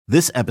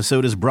This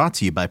episode is brought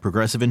to you by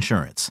Progressive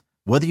Insurance.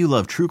 Whether you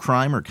love true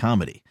crime or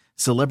comedy,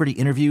 celebrity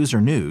interviews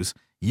or news,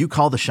 you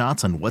call the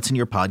shots on what's in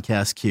your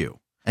podcast queue.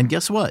 And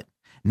guess what?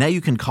 Now you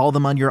can call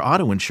them on your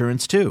auto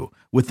insurance too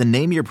with the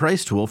Name Your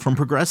Price tool from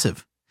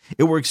Progressive.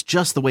 It works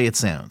just the way it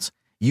sounds.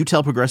 You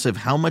tell Progressive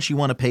how much you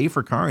want to pay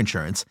for car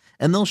insurance,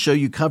 and they'll show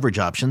you coverage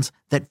options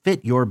that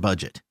fit your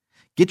budget.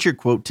 Get your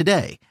quote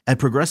today at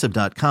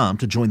Progressive.com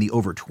to join the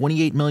over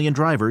 28 million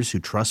drivers who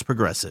trust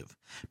Progressive.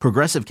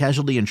 Progressive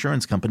Casualty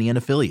Insurance Company and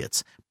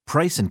Affiliates.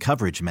 Price and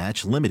coverage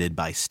match limited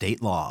by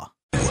state law.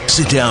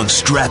 Sit down,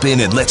 strap in,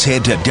 and let's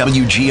head to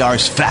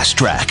WGR's Fast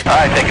Track. All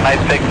right, take a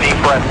nice big deep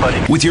breath,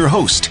 buddy. With your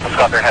host, Let's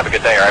go out there and have a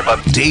good day, all right,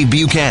 bud? Dave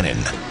Buchanan.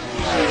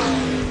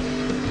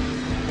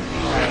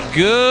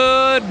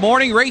 Good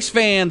morning, race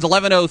fans.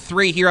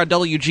 11:03 here on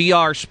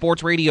WGR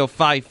Sports Radio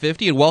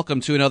 550, and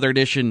welcome to another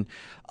edition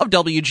of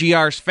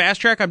WGR's Fast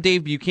Track. I'm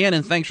Dave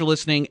Buchanan. Thanks for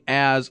listening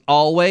as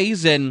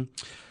always. And,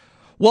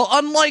 well,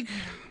 unlike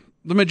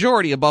the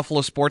majority of Buffalo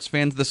sports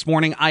fans this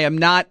morning, I am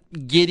not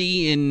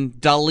giddy in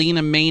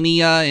Dalina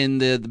mania in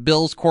the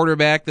Bills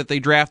quarterback that they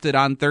drafted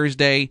on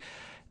Thursday.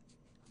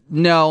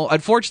 No,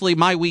 unfortunately,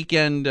 my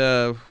weekend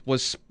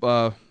was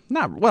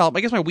not, well,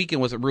 I guess my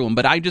weekend wasn't ruined,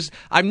 but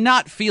I'm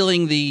not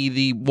feeling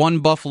the one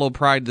Buffalo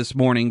pride this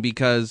morning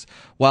because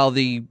while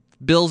the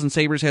Bills and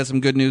Sabres had some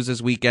good news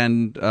this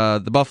weekend,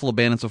 the Buffalo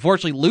Bandits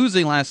unfortunately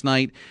losing last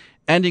night,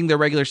 ending their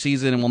regular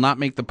season and will not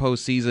make the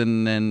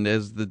postseason. And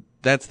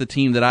that's the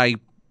team that I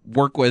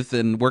work with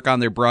and work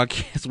on their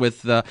broadcast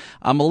with.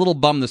 I'm a little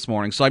bummed this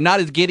morning, so I'm not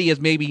as giddy as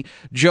maybe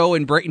Joe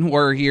and Brayton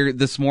were here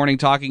this morning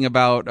talking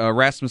about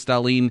Rasmus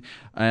Dahlin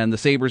and the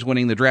Sabres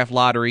winning the draft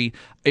lottery,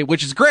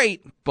 which is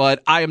great,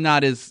 but I am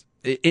not as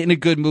in a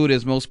good mood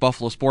as most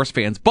Buffalo sports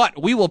fans.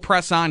 But we will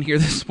press on here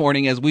this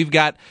morning as we've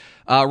got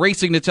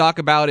racing to talk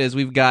about, as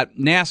we've got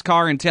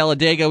NASCAR in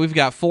Talladega. We've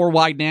got 4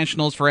 wide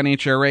nationals for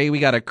NHRA. We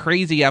got a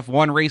crazy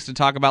F1 race to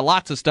talk about.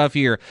 Lots of stuff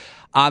here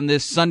on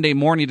this Sunday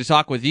morning to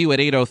talk with you at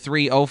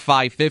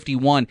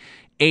 803-0551,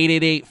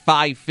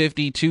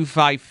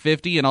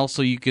 888-550-2550. And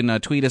also you can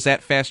tweet us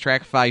at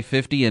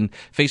FastTrack550 and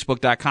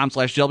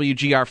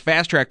Facebook.com/WGR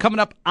Fast Track. Coming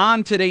up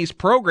on today's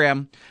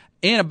program,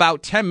 in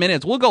about 10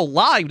 minutes, we'll go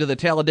live to the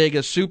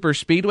Talladega Super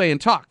Speedway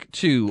and talk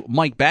to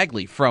Mike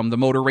Bagley from the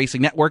Motor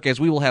Racing Network, as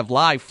we will have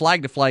live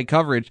flag-to-flag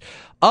coverage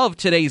of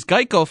today's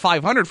Geico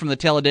 500 from the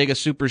Talladega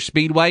Super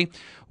Speedway,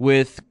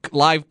 with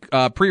live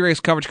pre-race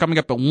coverage coming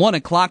up at 1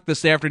 o'clock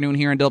this afternoon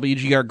here in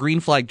WGR. Green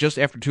flag just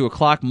after 2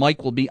 o'clock.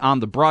 Mike will be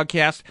on the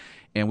broadcast,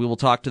 and we will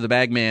talk to the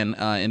bagman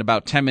in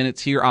about 10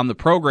 minutes here on the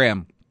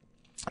program.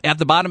 At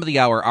the bottom of the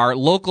hour, our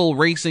local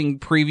racing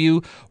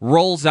preview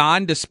rolls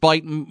on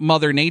despite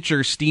Mother Nature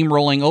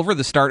steamrolling over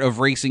the start of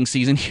racing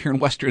season here in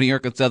Western New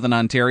York and Southern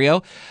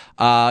Ontario.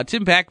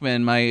 Tim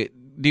Packman, my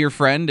dear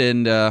friend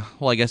and,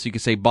 well, I guess you could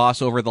say boss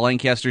over at the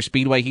Lancaster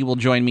Speedway, he will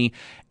join me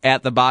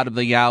at the bottom of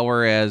the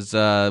hour as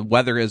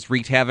weather has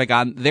wreaked havoc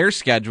on their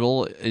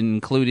schedule,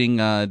 including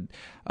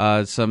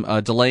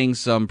delaying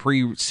some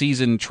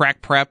pre-season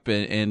track prep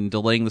and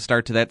delaying the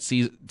start to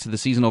the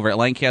season over at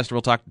Lancaster.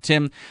 We'll talk to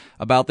Tim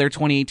about their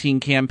 2018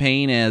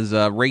 campaign as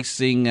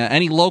racing,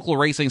 any local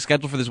racing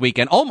schedule for this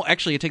weekend.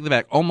 Actually, I take that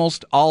back.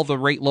 Almost all the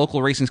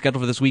local racing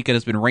schedule for this weekend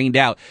has been rained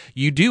out.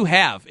 You do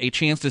have a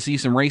chance to see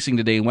some racing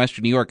today in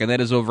Western New York, and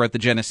that is over at the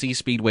Genesee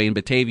Speedway in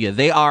Batavia.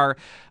 They are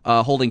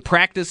holding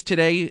practice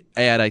today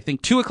at, I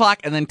think, 2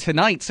 o'clock, and then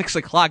tonight, 6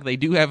 o'clock, they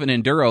do have an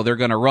enduro they're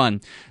going to run.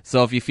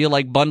 So if you feel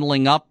like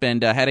bundling up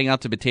and heading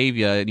out to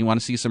Batavia and you want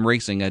to see some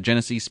racing,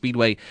 Genesee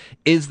Speedway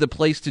is the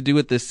place to do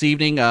it this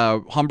evening.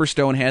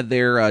 Humberstone had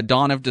their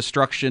Dawn of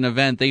Destruction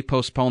event. They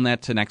postponed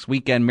that to next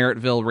weekend.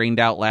 Merrittville rained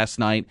out last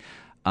night.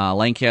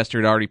 Lancaster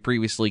had already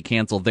previously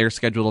canceled their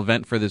scheduled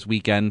event for this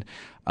weekend.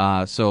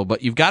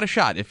 But you've got a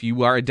shot. If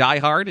you are a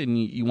diehard and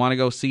you want to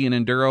go see an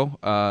enduro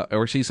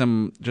or see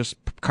some just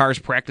cars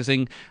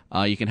practicing,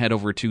 you can head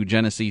over to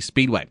Genesee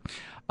Speedway.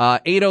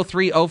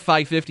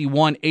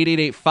 803-0551,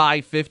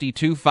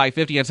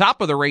 888-550-2550. On top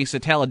of the race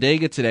at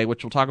Talladega today,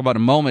 which we'll talk about in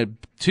a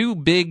moment, 2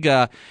 big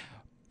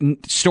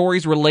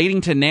stories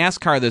relating to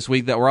NASCAR this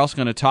week that we're also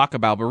going to talk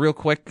about. But real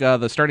quick,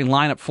 the starting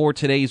lineup for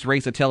today's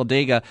race at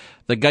Talladega,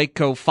 the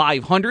Geico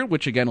 500,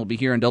 which again will be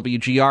here on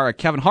WGR.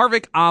 Kevin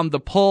Harvick on the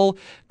pole.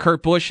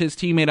 Kurt Busch, his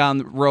teammate,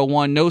 on row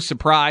 1. No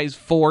surprise.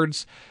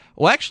 Fords.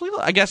 Well, actually,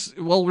 I guess,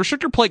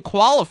 restrictor plate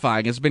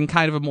qualifying has been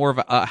kind of more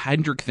of a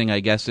Hendrick thing, I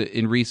guess,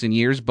 in recent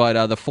years.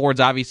 But the Fords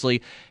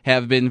obviously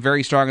have been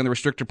very strong on the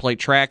restrictor plate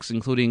tracks,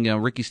 including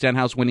Ricky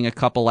Stenhouse winning a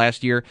couple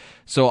last year.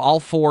 So all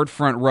Ford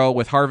front row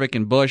with Harvick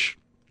and Busch.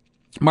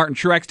 Martin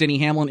Truex, Denny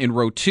Hamlin in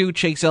row 2.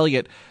 Chase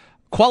Elliott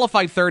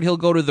qualified third. He'll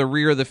go to the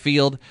rear of the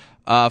field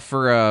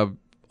for a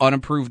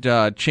unapproved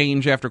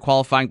change after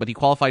qualifying, but he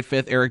qualified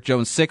 5th. Eric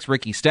Jones 6th.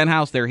 Ricky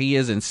Stenhouse, there he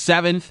is in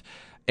 7th.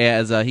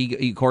 as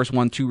he of course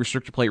won 2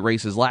 restrictor plate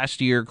races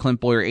last year. Clint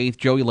Bowyer 8th,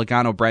 Joey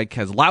Logano, Brad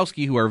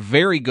Keselowski, who are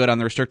very good on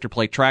the restrictor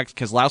plate tracks.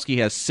 Keselowski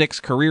has 6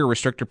 career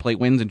restrictor plate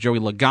wins, and Joey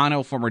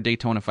Logano, former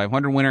Daytona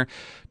 500 winner,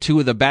 2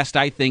 of the best,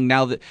 I think,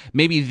 now that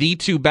maybe the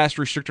 2 best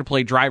restrictor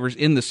plate drivers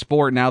in the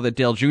sport now that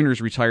Dale Jr.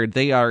 is retired.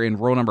 They are in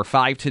row number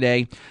 5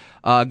 today.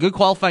 Good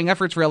qualifying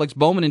efforts for Alex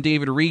Bowman and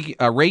David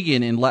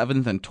Reagan in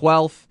 11th and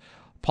 12th.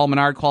 Paul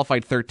Menard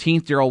qualified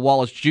 13th. Darrell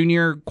Wallace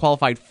Jr.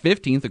 qualified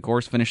 15th, of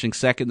course, finishing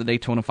second in the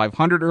Daytona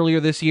 500 earlier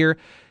this year.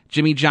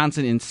 Jimmy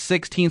Johnson in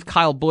 16th.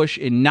 Kyle Busch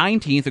in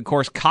 19th. Of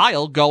course,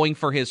 Kyle going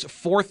for his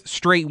 4th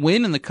straight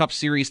win in the Cup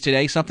Series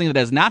today, something that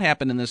has not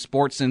happened in this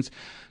sport since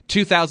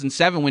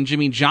 2007 when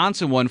Jimmy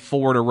Johnson won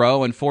 4 in a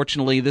row.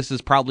 Unfortunately, this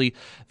is probably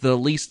the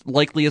least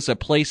likeliest of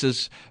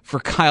places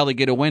for Kyle to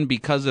get a win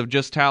because of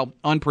just how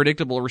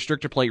unpredictable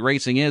restrictor plate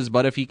racing is.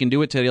 But if he can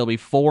do it today, it'll be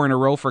 4 in a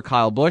row for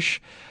Kyle Busch.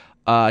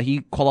 He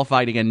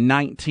qualified again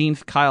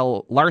 19th.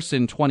 Kyle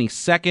Larson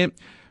 22nd.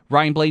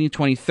 Ryan Blaney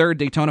 23rd.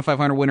 Daytona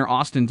 500 winner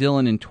Austin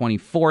Dillon in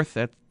 24th.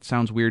 That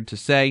sounds weird to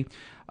say.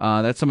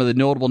 That's some of the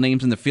notable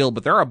names in the field,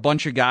 but there are a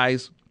bunch of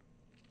guys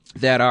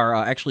that are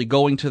actually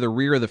going to the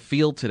rear of the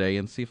field today.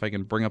 And see if I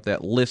can bring up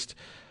that list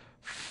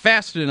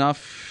fast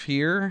enough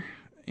here.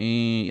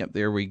 And yep,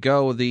 there we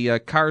go. The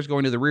cars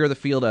going to the rear of the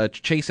field.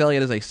 Chase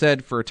Elliott, as I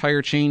said, for a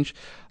tire change.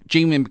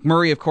 Jamie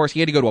McMurray, of course,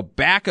 he had to go to a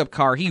backup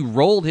car. He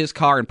rolled his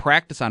car in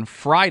practice on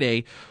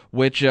Friday,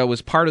 which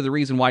was part of the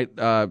reason why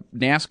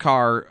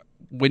NASCAR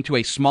went to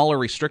a smaller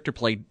restrictor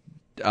plate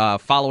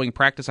following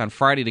practice on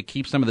Friday to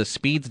keep some of the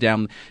speeds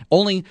down.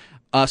 Only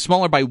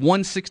smaller by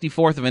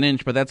 1/64th of an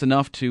inch, but that's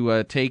enough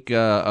to take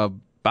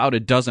about a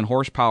dozen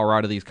horsepower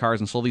out of these cars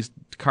and slow these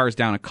cars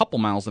down a couple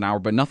miles an hour,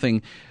 but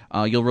nothing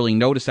you'll really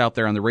notice out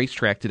there on the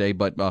racetrack today.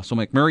 But so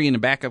McMurray in the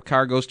backup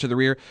car goes to the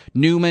rear.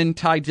 Newman,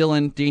 Ty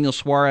Dillon, Daniel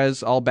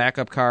Suarez, all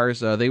backup cars.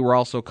 They were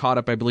also caught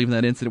up, I believe, in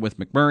that incident with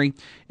McMurray.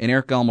 And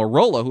Eric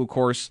Almirola, who, of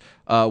course,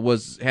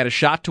 had a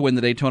shot to win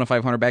the Daytona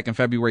 500 back in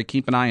February.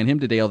 Keep an eye on him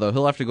today, although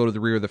he'll have to go to the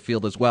rear of the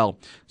field as well.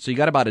 So you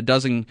got about a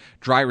dozen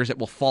drivers that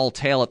will fall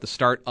tail at the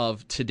start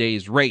of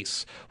today's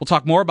race. We'll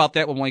talk more about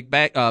that with Mike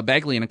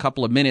Bagley in a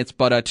couple of minutes.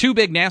 But 2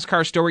 big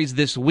NASCAR stories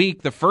this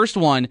week. The first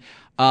one,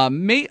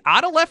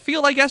 out of left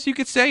field, I guess you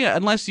could say,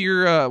 unless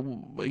you're,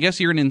 I guess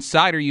you're an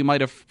insider, you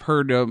might have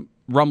heard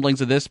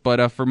rumblings of this,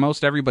 but for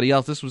most everybody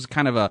else, this was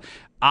kind of a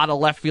out of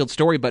left field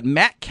story. But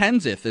Matt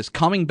Kenseth is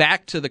coming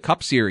back to the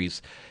Cup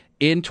Series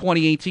in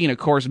 2018. Of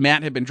course,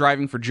 Matt had been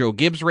driving for Joe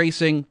Gibbs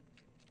Racing,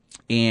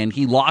 and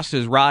he lost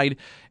his ride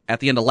at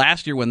the end of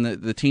last year when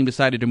the team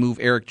decided to move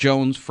Eric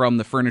Jones from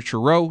the Furniture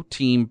Row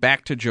team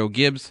back to Joe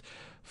Gibbs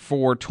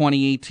for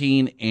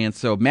 2018. And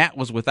so Matt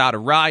was without a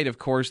ride. Of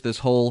course, this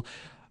whole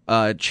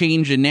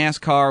change in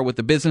NASCAR with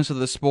the business of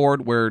the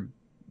sport, where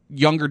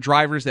younger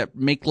drivers that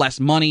make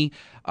less money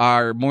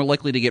are more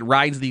likely to get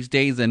rides these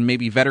days than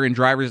maybe veteran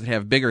drivers that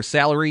have bigger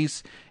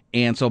salaries.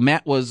 And so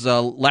Matt was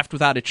left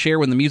without a chair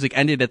when the music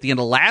ended at the end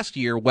of last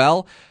year.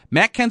 Well,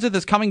 Matt Kenseth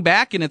is coming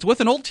back, and it's with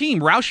an old team.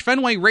 Roush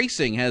Fenway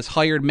Racing has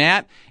hired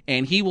Matt,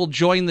 and he will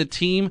join the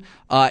team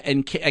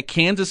at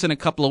Kansas in a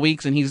couple of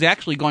weeks, and he's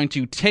actually going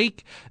to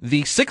take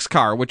the 6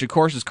 car, which, of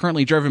course, is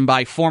currently driven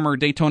by former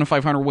Daytona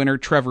 500 winner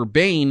Trevor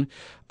Bayne,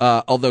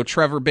 although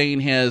Trevor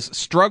Bayne has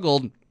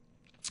struggled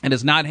and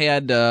has not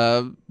had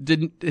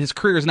his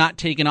career has not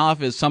taken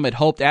off as some had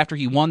hoped after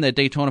he won that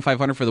Daytona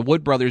 500 for the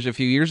Wood brothers a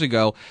few years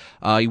ago.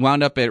 He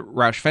wound up at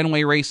Roush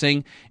Fenway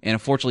Racing, and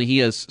unfortunately he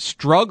has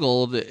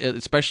struggled,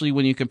 especially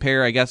when you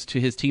compare, I guess, to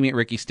his teammate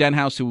Ricky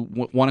Stenhouse, who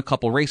won a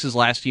couple races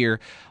last year.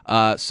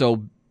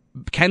 So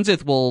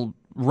Kenseth will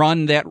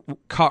run that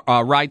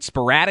ride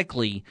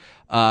sporadically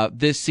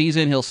this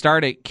season. He'll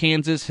start at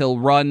Kansas. He'll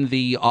run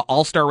the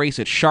All-Star race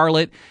at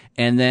Charlotte.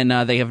 And then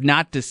they have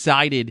not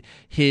decided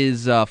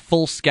his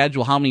full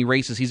schedule, how many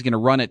races he's going to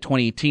run at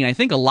 2018. I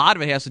think a lot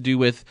of it has to do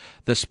with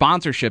the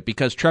sponsorship,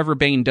 because Trevor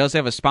Bayne does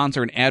have a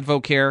sponsor in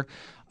Advocare.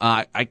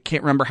 I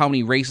can't remember how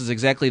many races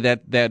exactly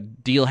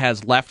that deal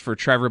has left for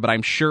Trevor, but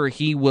I'm sure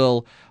he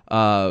will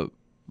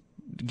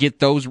get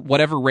those,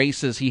 whatever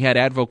races he had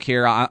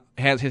Advocare,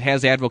 has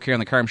Advocare in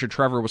the car. I'm sure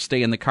Trevor will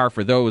stay in the car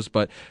for those,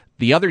 but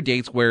the other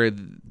dates where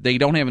they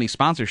don't have any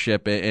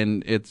sponsorship,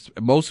 and it's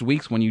most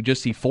weeks when you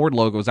just see Ford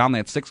logos on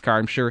that 6 car,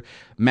 I'm sure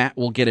Matt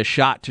will get a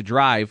shot to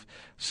drive.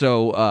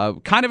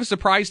 So kind of a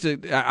surprise.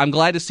 I'm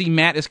glad to see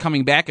Matt is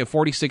coming back at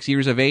 46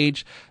 years of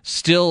age.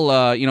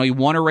 Still, he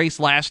won a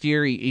race last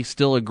year. He's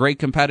still a great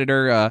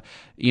competitor.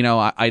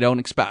 I don't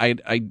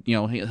expect,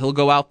 he'll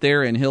go out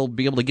there and he'll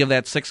be able to give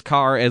that 6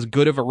 car as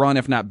good of a run,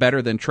 if not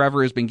better, than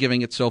Trevor has been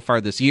giving it so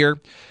far this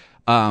year.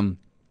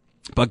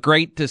 But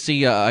great to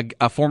see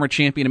a former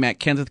champion, Matt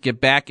Kenseth, get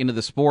back into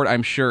the sport.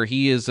 I'm sure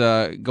he is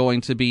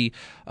going to be.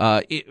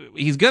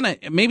 He's gonna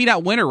maybe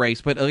not win a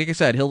race, but like I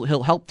said,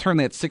 he'll help turn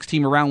that 6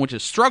 team around, which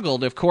has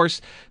struggled. Of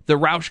course, the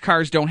Roush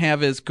cars don't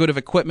have as good of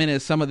equipment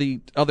as some of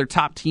the other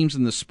top teams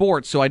in the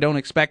sport, so I don't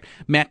expect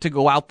Matt to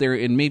go out there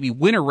and maybe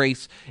win a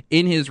race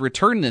in his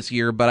return this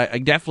year. But I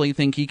definitely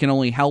think he can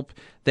only help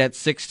that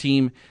 6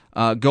 team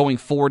going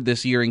forward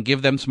this year and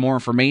give them some more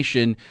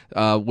information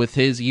with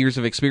his years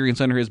of experience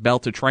under his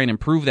belt to try and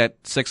improve that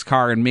 6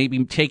 car and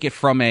maybe take it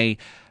from a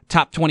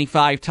top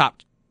 25,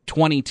 top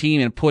 20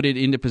 team and put it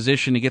into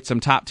position to get some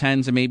top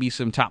 10s and maybe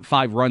some top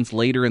 5 runs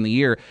later in the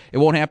year. It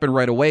won't happen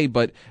right away,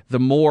 but the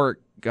more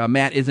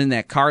Matt is in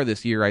that car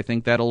this year, I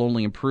think that'll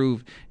only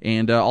improve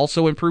and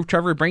also improve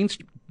Trevor Bayne's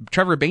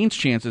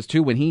chances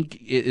too when he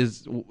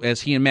is,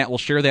 as he and Matt will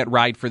share that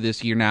ride for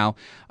this year now.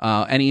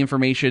 Any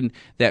information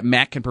that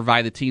Matt can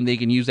provide the team, they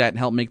can use that and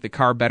help make the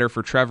car better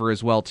for Trevor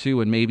as well too,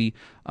 and maybe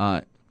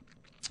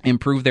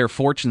improve their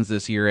fortunes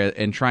this year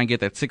and try and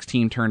get that 6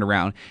 team turned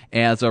around.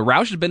 As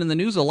Roush has been in the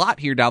news a lot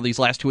here now these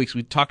last 2 weeks.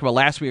 We talked about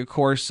last week, of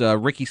course,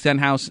 Ricky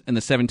Stenhouse and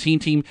the 17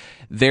 team.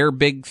 Their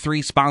big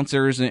 3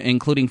 sponsors,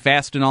 including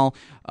Fastenal,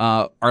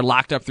 are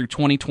locked up through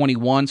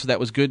 2021, so that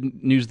was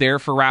good news there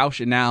for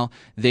Roush. And now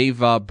they've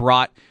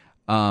brought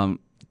Matt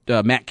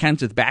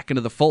Kenseth back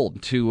into the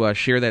fold to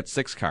share that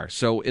 6 car.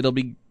 So it'll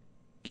be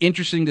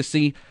interesting to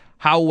see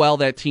how well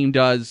that team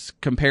does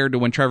compared to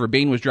when Trevor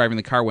Bayne was driving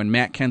the car when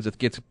Matt Kenseth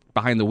gets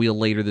behind the wheel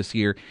later this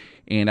year,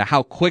 and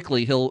how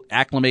quickly he'll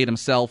acclimate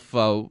himself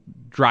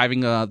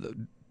driving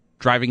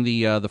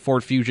the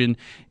Ford Fusion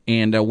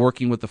and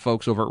working with the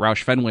folks over at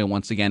Roush Fenway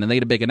once again. And they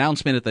had a big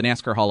announcement at the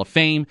NASCAR Hall of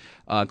Fame,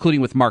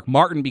 including with Mark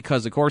Martin,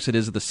 because, of course, it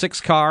is the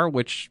 6 car,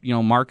 which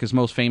Mark is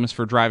most famous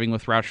for driving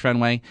with Roush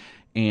Fenway.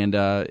 And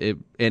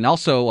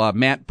also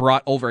Matt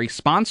brought over a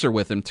sponsor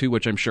with him, too,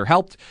 which I'm sure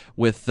helped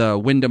with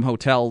Wyndham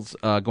Hotels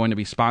going to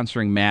be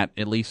sponsoring Matt,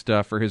 at least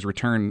for his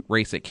return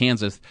race at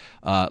Kansas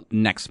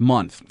next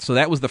month. So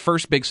that was the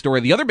first big story.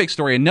 The other big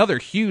story, another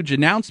huge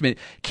announcement,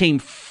 came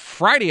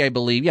Friday, I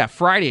believe. Yeah,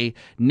 Friday.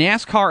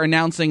 NASCAR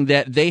announcing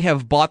that they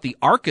have bought the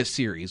ARCA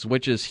Series,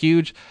 which is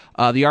huge.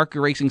 The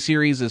ARCA Racing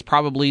Series is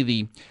probably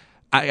the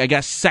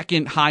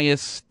second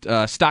highest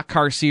stock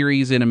car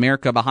series in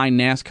America behind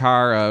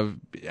NASCAR.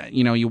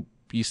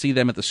 You see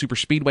them at the super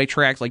speedway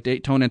tracks like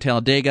Daytona and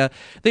Talladega.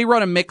 They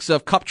run a mix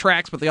of cup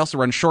tracks, but they also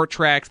run short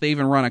tracks. They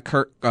even run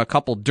a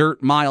couple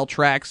dirt mile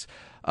tracks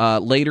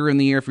later in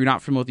the year if you're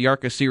not familiar with the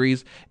ARCA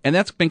series. And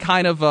that's been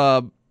kind of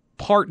a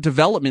part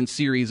development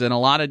series, and a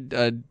lot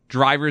of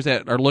drivers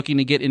that are looking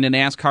to get into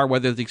NASCAR,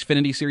 whether the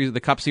Xfinity Series or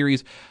the Cup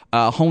Series,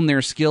 hone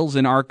their skills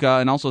in ARCA,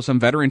 and also some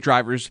veteran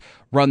drivers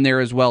run there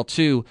as well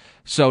too.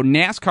 So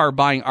NASCAR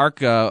buying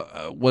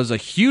ARCA was a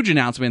huge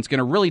announcement. It's going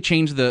to really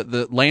change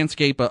the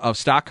landscape of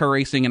stock car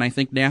racing, and I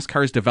think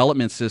NASCAR's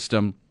development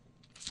system.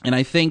 And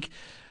I think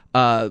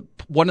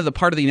one of the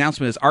part of the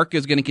announcement is ARCA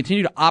is going to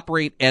continue to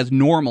operate as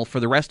normal for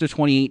the rest of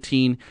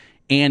 2018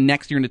 and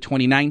next year into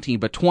 2019.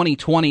 But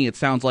 2020, it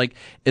sounds like,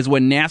 is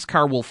when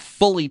NASCAR will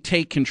fully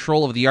take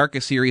control of the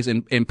ARCA series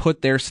and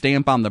put their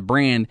stamp on the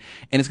brand.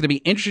 And it's going to be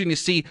interesting to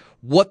see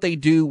what they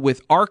do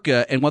with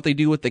ARCA and what they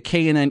do with the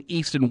K&N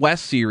East and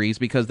West series,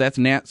 because that's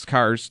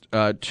NASCAR's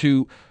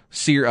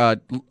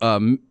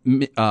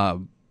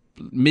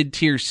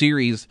mid-tier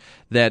series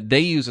that they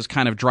use as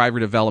kind of driver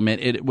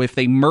development. If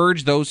they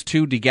merge those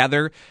two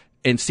together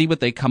and see what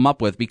they come up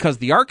with, because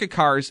the ARCA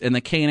cars and the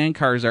K&N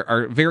cars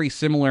are very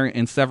similar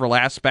in several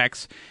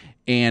aspects,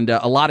 and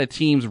a lot of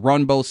teams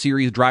run both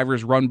series,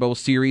 drivers run both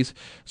series,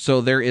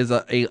 so there is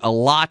a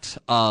lot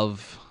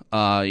of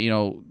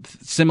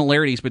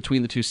similarities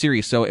between the two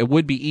series. So it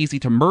would be easy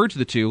to merge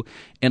the two,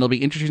 and it'll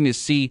be interesting to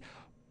see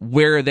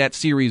where that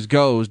series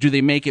goes. Do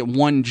they make it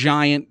one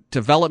giant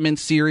development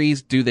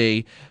series? Do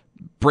they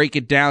break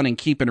it down and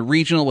keep it a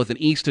regional with an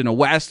East and a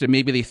West, and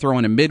maybe they throw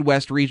in a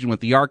Midwest region with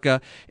the ARCA?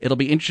 It'll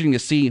be interesting to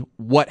see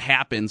what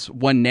happens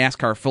when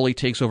NASCAR fully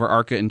takes over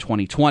ARCA in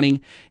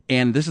 2020,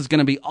 and this is going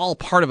to be all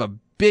part of a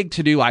big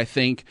to-do, I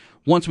think,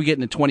 once we get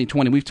into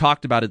 2020. We've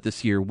talked about it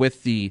this year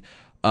with the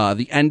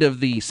end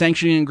of the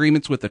sanctioning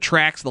agreements with the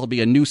tracks. There'll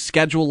be a new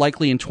schedule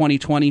likely in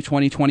 2020,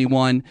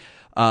 2021.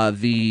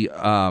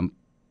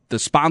 The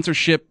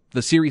sponsorship,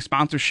 the series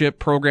sponsorship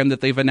program that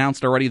they've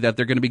announced already, that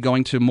they're going to be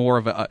going to more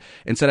of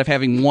instead of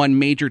having one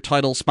major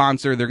title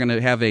sponsor, they're going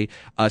to have a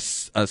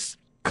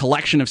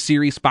collection of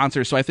series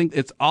sponsors. So I think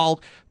it's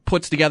all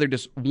puts together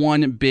just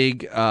one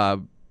big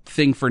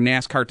thing for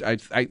NASCAR.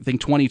 I think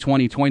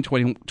 2020,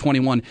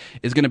 2021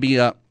 is going to be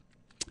a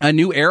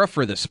new era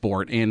for the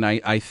sport, and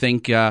I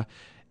think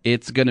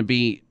it's going to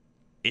be.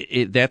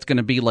 That's going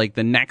to be like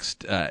the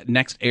next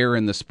era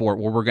in the sport,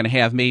 where we're going to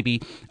have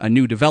maybe a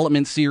new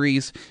development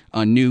series,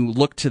 a new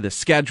look to the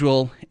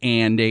schedule,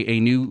 and a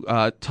new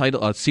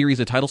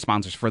series of title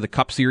sponsors for the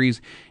Cup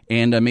Series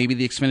and maybe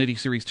the Xfinity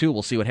Series too.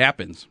 We'll see what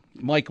happens.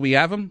 Mike, we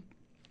have him.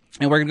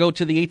 And we're going to go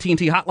to the AT&T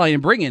hotline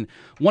and bring in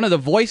one of the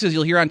voices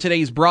you'll hear on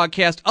today's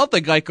broadcast of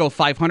the Geico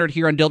 500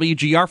 here on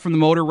WGR from the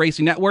Motor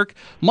Racing Network.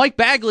 Mike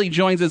Bagley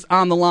joins us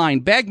on the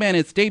line. Bagman,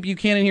 it's Dave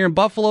Buchanan here in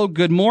Buffalo.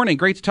 Good morning.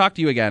 Great to talk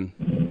to you again.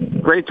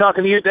 Great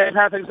talking to you, Dave.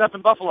 How are things up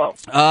in Buffalo?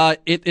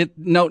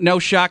 No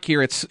shock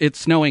here. It's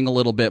snowing a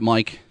little bit,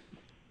 Mike.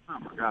 Oh,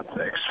 for God's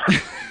sakes.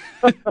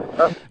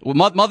 Well,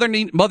 Mother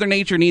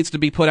Nature needs to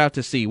be put out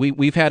to sea.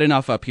 We've had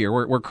enough up here.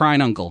 We're crying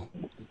uncle.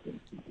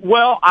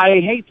 Well,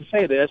 I hate to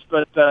say this,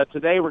 but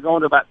today we're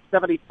going to about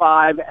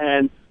 75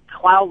 and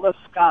cloudless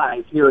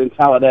skies here in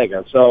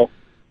Talladega. So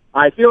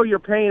I feel your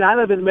pain. I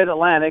live in the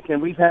Mid-Atlantic,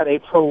 and we've had a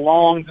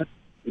prolonged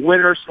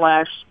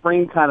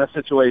winter/spring kind of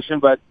situation,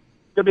 but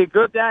it's going to be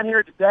good down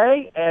here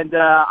today, and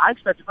I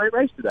expect a great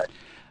race today.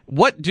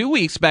 What do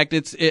we expect?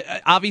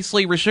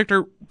 Obviously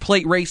restrictor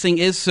plate racing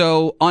is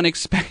so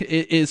unexpected.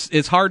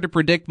 It's hard to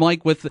predict,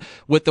 Mike, with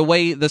the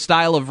way the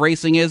style of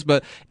racing is.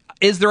 But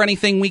is there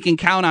anything we can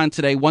count on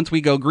today once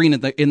we go green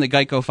in the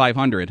Geico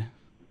 500?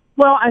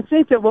 Well, I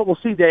think that what we'll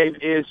see, Dave,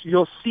 is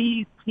you'll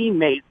see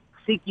teammates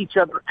seek each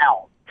other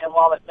out, and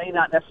while it may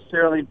not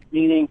necessarily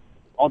meaning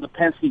all the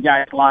Penske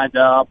guys lined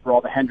up, or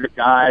all the Hendrick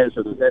guys,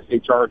 or the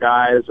SHR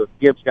guys, or the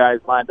Gibbs guys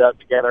lined up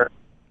together,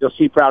 you'll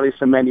see probably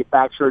some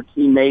manufacturer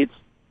teammates.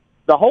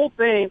 The whole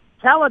thing,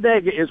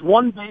 Talladega is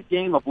one big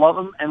game of love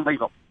 'em and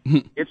leave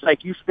 'em. It's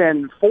like you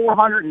spend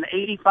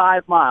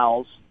 485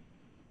 miles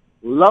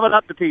loving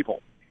up the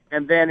people.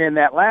 And then in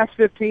that last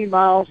 15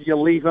 miles, you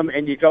leave them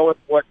and you go with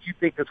what you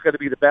think is going to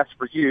be the best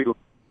for you.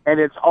 And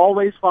it's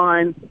always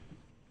fine.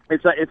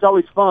 It's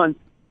always fun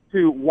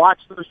to watch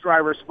those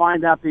drivers,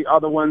 find out the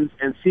other ones,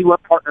 and see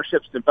what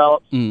partnerships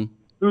develop,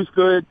 who's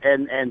good,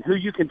 and who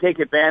you can take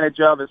advantage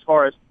of as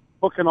far as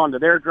hooking onto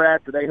their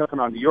draft, or they hooking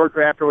onto your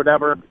draft or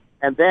whatever.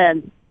 And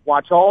then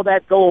watch all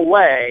that go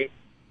away,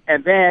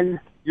 and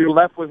then you're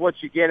left with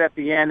what you get at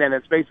the end, and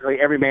it's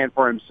basically every man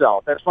for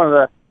himself. That's one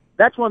of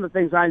the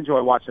things I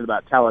enjoy watching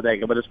about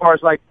Talladega. But as far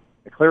as like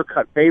the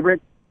clear-cut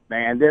favorite,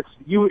 man,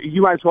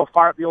 you might as well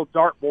fire up the old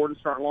dartboard and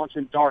start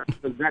launching darts,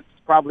 because that's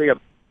probably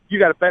you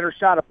got a better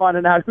shot of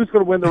finding out who's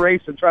going to win the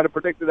race and try to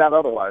predict it out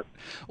otherwise.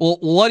 Well,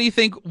 what do you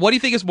think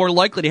is more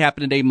likely to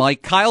happen today,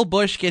 Mike? Kyle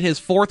Busch get his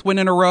 4th win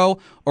in a row,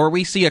 or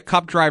we see a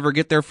Cup driver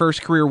get their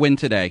first career win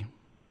today?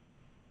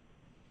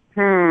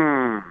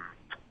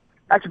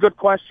 That's a good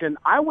question.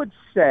 I would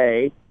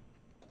say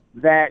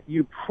that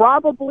you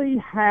probably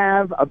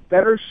have a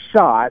better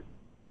shot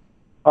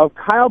of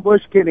Kyle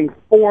Busch getting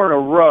 4 in a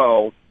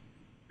row,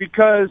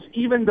 because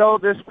even though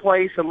this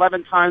place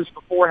 11 times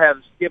before has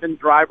given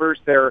drivers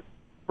their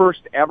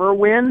first ever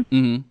win,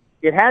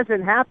 it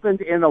hasn't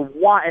happened in a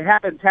while. It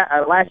happened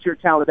last year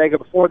at Talladega.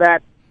 Before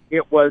that,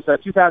 it was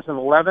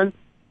 2011,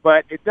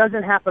 but it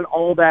doesn't happen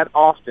all that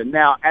often.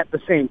 Now, at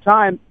the same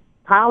time,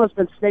 Kyle has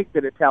been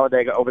snake-bit at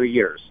Talladega over the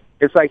years.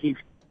 It's like he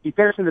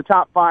finished in the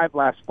top 5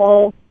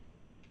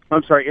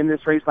 in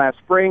this race last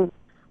spring,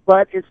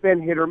 but it's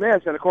been hit or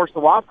miss. And, of course, the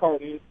wild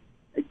card is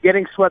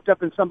getting swept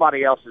up in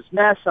somebody else's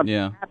mess,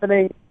 something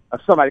happening,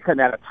 somebody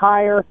cutting out a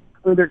tire.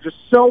 I mean, there's just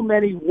so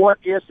many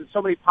what-ifs and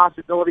so many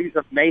possibilities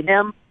of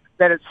mayhem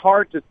that it's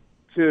hard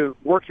to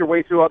work your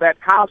way through all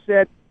that. Kyle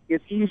said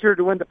it's easier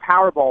to win the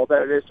Powerball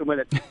than it is to win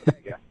it.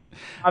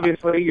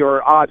 Obviously,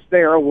 your odds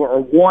there were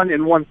 1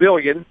 in 1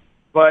 billion,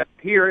 but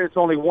here it's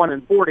only 1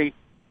 in 40.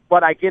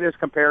 But I get his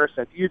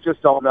comparison. You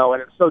just don't know,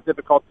 and it's so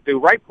difficult to do.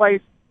 Right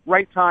place,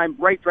 right time,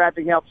 right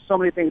drafting help. So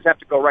many things have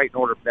to go right in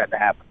order for that to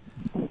happen.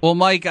 Well,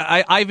 Mike,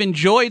 I've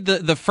enjoyed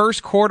the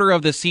first quarter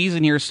of the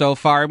season here so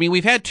far. I mean,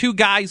 we've had 2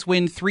 guys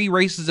win 3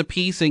 races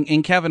apiece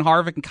in Kevin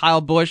Harvick and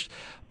Kyle Busch.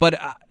 But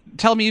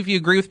tell me if you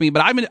agree with me.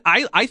 But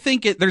I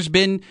think there's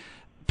been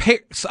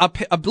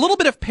a little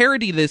bit of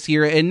parity this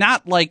year, and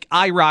not like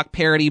IROC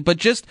parity, but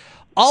just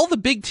all the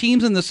big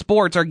teams in the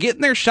sports are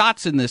getting their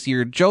shots in this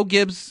year. Joe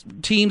Gibbs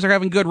teams are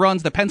having good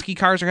runs. The Penske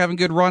cars are having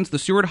good runs. The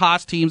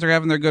Stewart-Haas teams are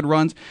having their good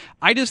runs.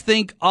 I just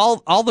think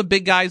all the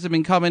big guys have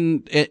been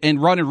coming and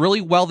running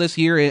really well this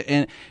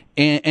year.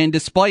 And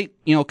despite,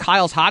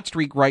 Kyle's hot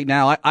streak right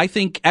now, I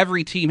think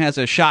every team has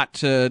a shot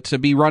to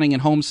be running in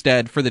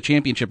Homestead for the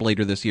championship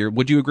later this year.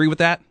 Would you agree with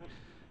that?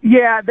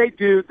 Yeah, they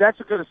do. That's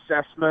a good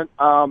assessment.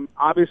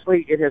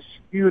 Obviously, it has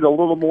skewed a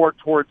little more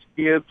towards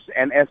Gibbs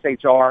and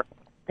SHR.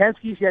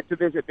 Penske's yet to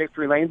visit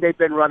victory lane. They've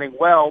been running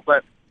well,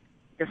 but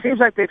it seems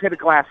like they've hit a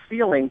glass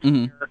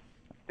ceiling.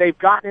 They've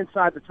gotten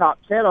inside the top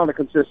 10 on a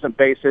consistent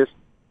basis,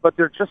 but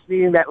they're just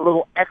needing that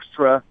little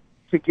extra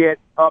to get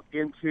up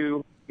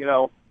into,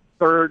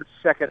 3rd,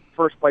 2nd,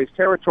 1st place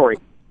territory.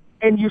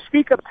 And you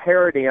speak of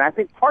parity, and I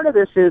think part of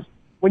this is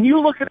when you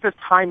look at the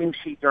timing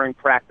sheet during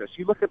practice,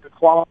 you look at the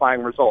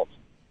qualifying results,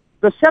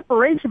 the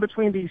separation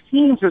between these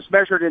teams is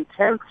measured in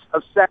tenths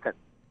of seconds.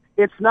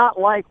 It's not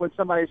like when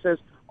somebody says,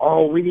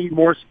 oh, we need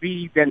more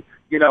speed, then,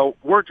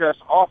 we're just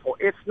awful.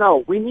 It's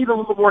no, we need a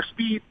little more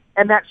speed,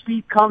 and that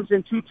speed comes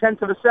in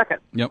 0.2 of a second.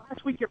 Yep.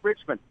 Last week at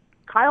Richmond,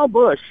 Kyle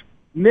Busch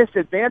missed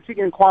advancing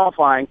in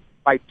qualifying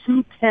by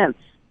 0.2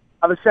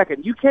 of a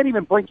second. You can't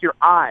even blink your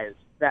eyes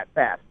that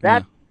fast.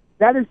 That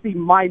is the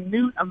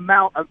minute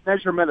amount of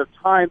measurement of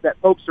time that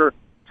folks are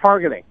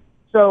targeting.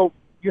 So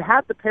you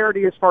have the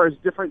parity as far as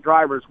different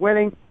drivers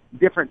winning,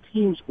 different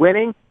teams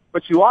winning,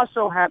 but you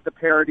also have the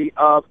parity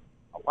of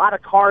a lot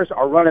of cars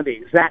are running the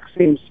exact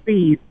same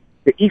speed.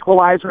 The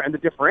equalizer and the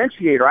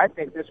differentiator, I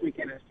think, this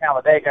weekend is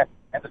Talladega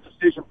and the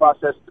decision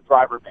process the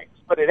driver makes.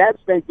 But it has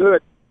been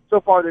good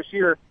so far this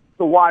year.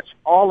 to watch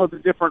all of the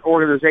different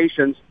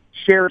organizations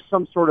share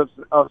some sort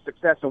of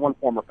success in one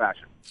form or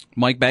fashion.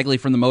 Mike Bagley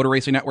from the Motor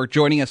Racing Network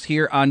joining us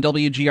here on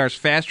WGR's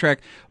Fast Track.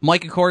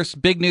 Mike, of course,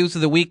 big news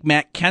of the week.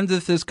 Matt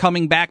Kenseth is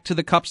coming back to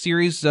the Cup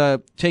Series,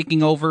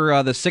 taking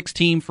over the 6th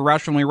team for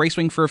Roush Fenway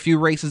Racing for a few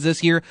races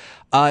this year.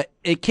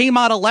 It came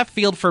out of left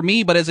field for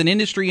me, but as an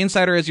industry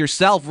insider as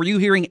yourself, were you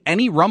hearing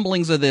any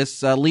rumblings of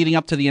this leading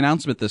up to the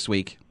announcement this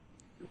week?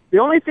 The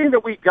only thing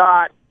that we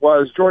got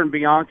was Jordan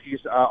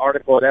Bianchi's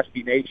article at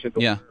SB Nation.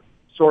 Yeah.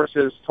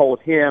 Sources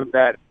told him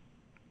that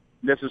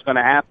this is going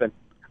to happen.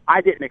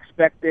 I didn't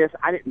expect this.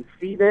 I didn't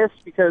see this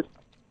because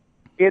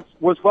it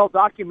was well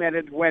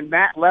documented when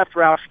Matt left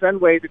Roush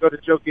Fenway to go to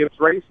Joe Gibbs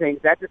Racing.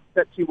 That didn't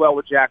sit too well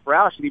with Jack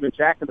Roush, and even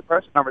Jack in the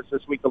press conference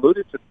this week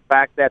alluded to the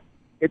fact that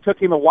it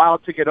took him a while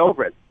to get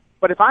over it.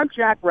 But if I'm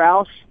Jack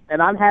Roush and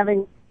I'm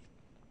having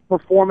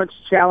performance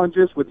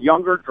challenges with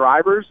younger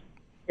drivers,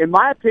 in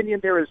my opinion,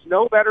 there is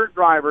no better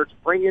driver to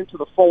bring into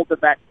the fold than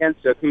Matt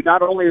Kenseth, who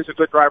not only is a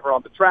good driver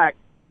on the track,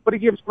 but he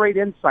gives great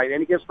insight and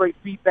he gives great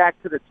feedback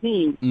to the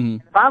team. Mm-hmm.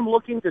 If I'm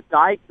looking to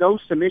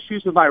diagnose some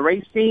issues with my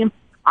race team,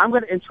 I'm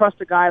going to entrust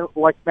a guy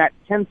like Matt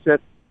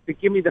Kenseth to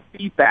give me the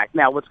feedback.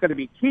 Now, what's going to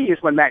be key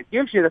is when Matt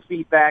gives you the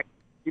feedback,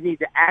 you need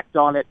to act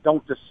on it.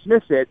 Don't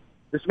dismiss it.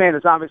 This man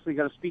is obviously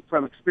going to speak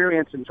from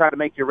experience and try to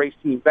make your race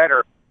team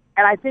better.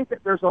 And I think that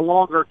there's a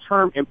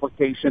longer-term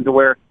implication to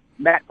where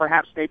Matt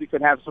perhaps maybe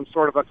could have some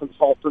sort of a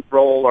consultant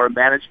role or a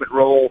management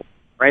role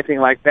or anything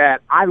like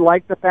that. I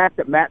like the fact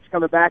that Matt's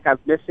coming back. I've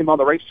missed him on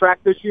the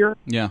racetrack this year.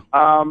 Yeah.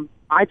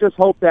 I just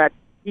hope that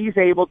he's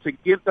able to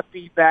give the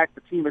feedback,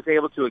 the team is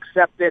able to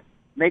accept it,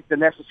 make the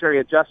necessary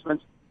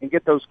adjustments, and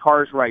get those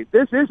cars right.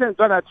 This isn't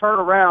going to turn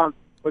around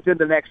within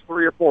the next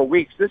 3 or 4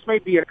 weeks. This may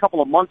be a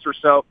couple of months or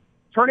so.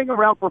 Turning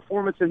around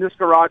performance in this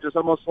garage is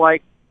almost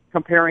like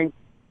comparing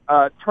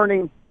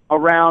turning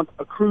around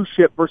a cruise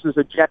ship versus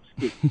a jet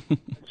ski.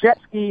 Jet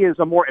ski is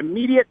a more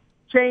immediate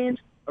change.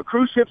 A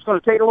cruise ship's going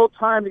to take a little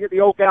time to get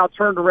the old gal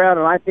turned around,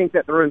 and I think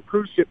that they're in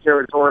cruise ship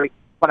territory,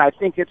 but I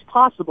think it's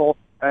possible,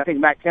 and I think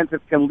Matt Kenseth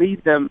can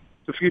lead them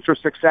to future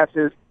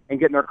successes and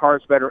getting their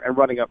cars better and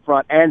running up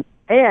front,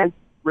 and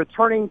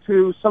returning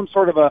to some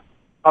sort of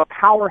a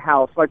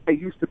powerhouse like they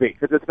used to be,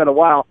 because it's been a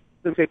while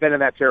since they've been in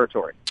that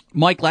territory.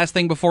 Mike, last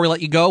thing before we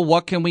let you go,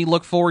 what can we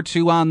look forward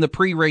to on the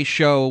pre-race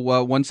show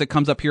once it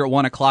comes up here at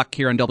 1 o'clock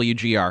here on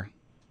WGR?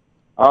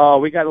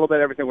 We got a little bit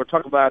of everything. We're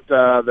talking about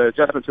the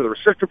adjustment to the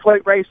restrictor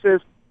plate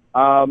races.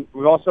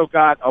 We've also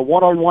got a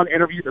one-on-one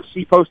interview that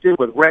C posted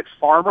with Red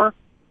Farmer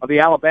of the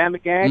Alabama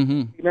gang.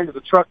 Mm-hmm. He came into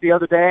the truck the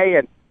other day,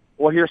 and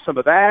we'll hear some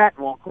of that.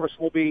 Well, of course,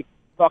 we'll be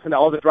talking to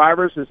all the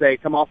drivers as they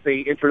come off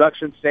the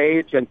introduction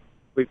stage. And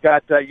we've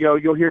got,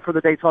 you'll hear from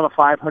the Daytona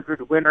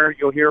 500 winner.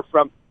 You'll hear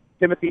from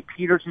Timothy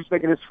Peters, who's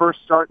making his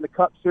first start in the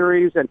Cup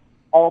Series, and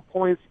all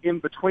points in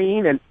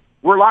between. And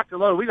we're locked and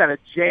loaded. We've got a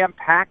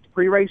jam-packed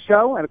pre-race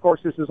show, and, of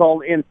course, this is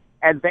all in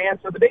advance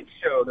of the big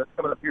show that's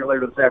coming up here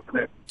later this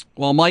afternoon.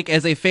 Well, Mike,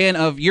 as a fan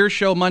of your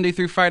show Monday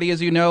through Friday,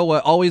 as you know,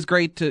 always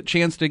great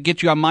chance to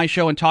get you on my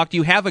show and talk to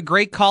you. Have a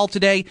great call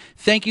today.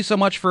 Thank you so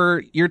much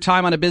for your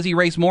time on a busy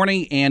race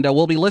morning, and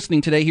we'll be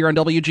listening today here on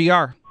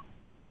WGR.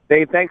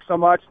 Dave, thanks so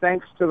much.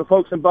 Thanks to the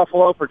folks in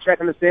Buffalo for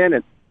checking us in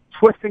and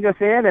twisting us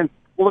in, and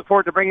we'll look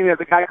forward to bringing you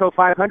the Geico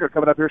 500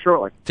 coming up here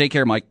shortly. Take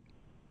care, Mike.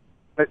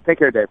 Take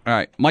care, Dave. All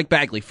right, Mike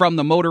Bagley from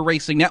the Motor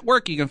Racing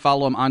Network. You can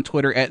follow him on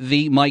Twitter at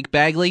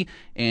 @TheMikeBagley,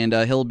 and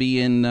he'll be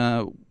in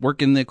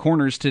working the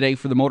corners today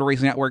for the Motor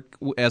Racing Network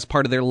as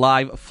part of their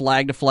live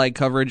flag-to-flag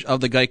coverage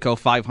of the Geico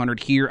 500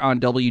 here on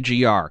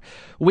WGR.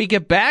 When we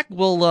get back,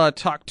 we'll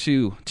talk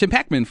to Tim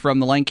Packman from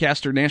the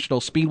Lancaster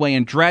National Speedway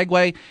and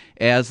Dragway,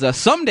 as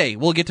someday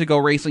we'll get to go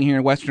racing here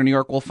in Western New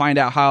York. We'll find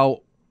out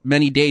how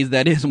many days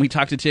that is when we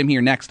talk to Tim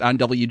here next on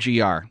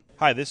WGR.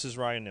 Hi, this is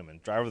Ryan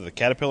Newman, driver of the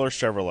Caterpillar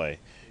Chevrolet.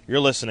 You're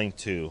listening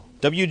to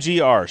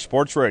WGR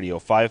Sports Radio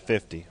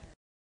 550.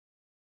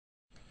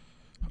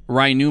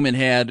 Ryan Newman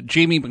had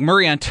Jamie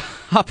McMurray on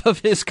top of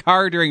his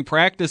car during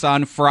practice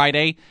on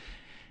Friday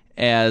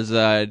as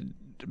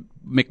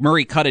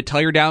McMurray cut a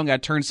tire down,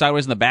 got turned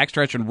sideways in the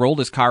backstretch, and rolled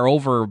his car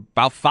over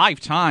about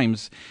 5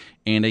 times.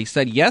 And he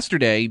said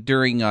yesterday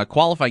during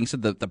qualifying, he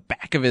said that the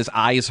back of his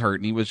eyes hurt,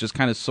 and he was just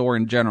kind of sore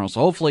in general. So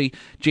hopefully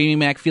Jamie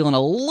Mack feeling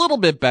a little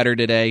bit better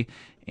today,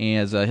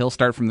 as he'll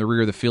start from the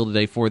rear of the field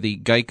today for the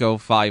Geico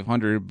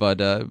 500. But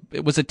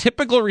it was a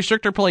typical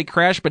restrictor plate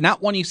crash, but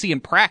not one you see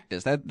in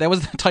practice. That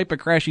was the type of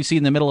crash you see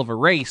in the middle of a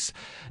race,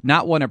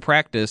 not one in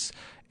practice.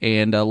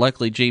 And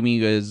luckily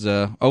Jamie is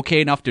okay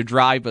enough to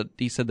drive, but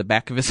he said the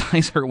back of his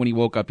eyes hurt when he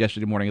woke up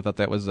yesterday morning. I thought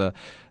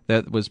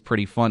that was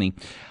pretty funny.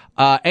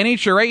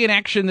 NHRA in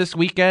action this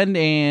weekend,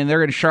 and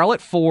they're in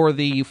Charlotte for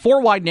the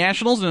 4-wide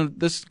Nationals, and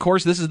this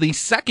is the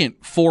second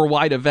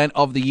 4-wide event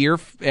of the year,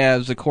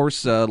 as, of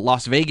course,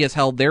 Las Vegas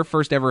held their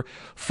first ever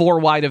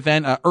 4-wide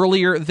event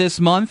earlier this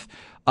month.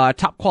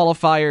 Top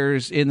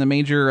qualifiers in the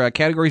major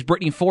categories: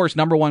 Brittany Force,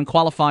 number 1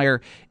 qualifier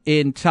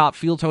in top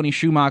field; Tony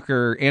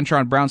Schumacher,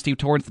 Antron Brown, Steve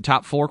Torrence, the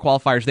top 4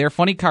 qualifiers there.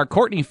 Funny car,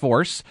 Courtney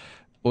Force,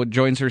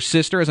 joins her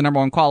sister as a number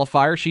 1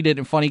 qualifier. She did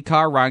in Funny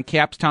Car. Ron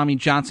Capps, Tommy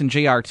Johnson,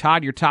 J.R.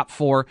 Todd, your top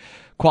 4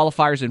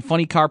 qualifiers in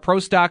Funny Car Pro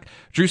Stock.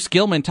 Drew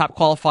Skillman, top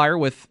qualifier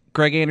with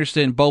Greg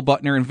Anderson, Bo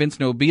Butner, and Vince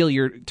Nobile,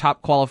 your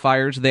top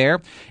qualifiers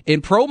there.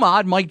 In Pro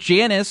Mod, Mike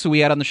Janis, who we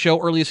had on the show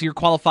earlier this year,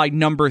 qualified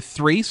number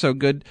 3, so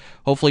good.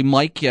 Hopefully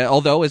Mike,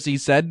 although, as he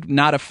said,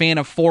 not a fan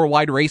of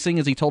 4-wide racing,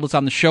 as he told us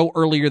on the show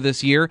earlier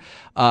this year,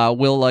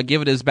 will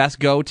give it his best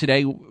go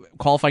today,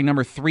 qualifying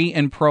number 3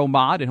 in Pro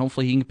Mod, and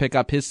hopefully he can pick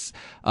up his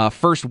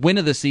first win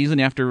of the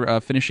season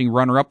after finishing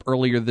runner-up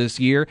earlier this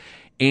year.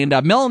 And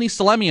Melanie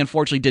Salemi,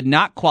 unfortunately, did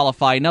not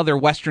qualify, another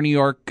Western New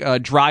York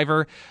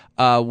driver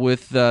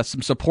with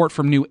some support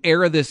from New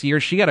Era this year.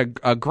 She had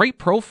a great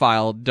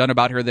profile done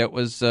about her that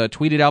was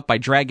tweeted out by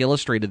Drag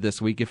Illustrated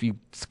this week. If you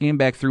scan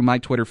back through my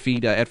Twitter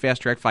feed at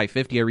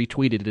FastTrack550, I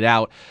retweeted it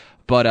out.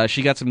 But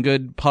she got some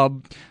good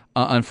pub.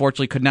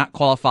 Unfortunately, could not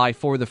qualify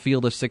for the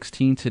field of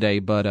 16 today.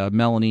 But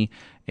Melanie,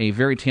 a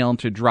very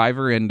talented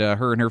driver, and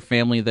her and her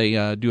family,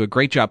 they do a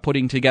great job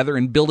putting together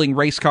and building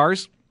race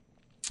cars.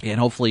 And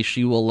hopefully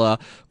she will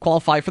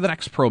qualify for the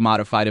next Pro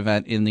Modified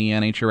event in the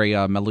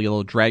NHRA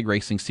Melillo Drag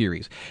Racing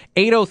Series.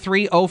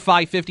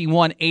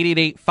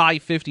 803-0551,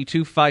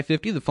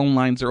 888-552-550. The phone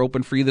lines are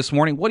open for you this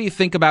morning. What do you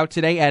think about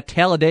today at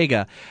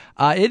Talladega?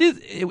 It is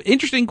an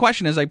interesting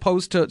question, as I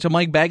posed to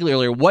Mike Bagley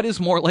earlier. What is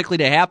more likely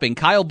to happen?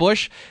 Kyle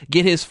Busch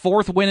get his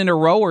 4th win in a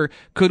row, or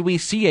could we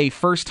see a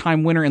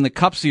first-time winner in the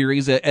Cup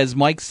Series? As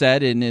Mike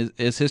said, and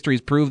as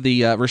history's proved,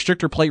 the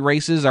restrictor plate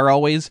races are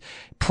always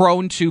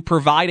prone to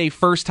provide a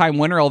first-time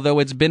winner, although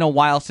it's been a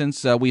while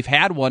since we've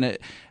had one.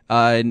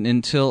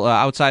 Until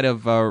outside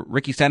of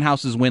Ricky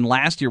Stenhouse's win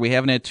last year, we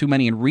haven't had too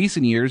many in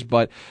recent years,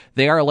 but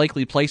they are a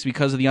likely place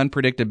because of the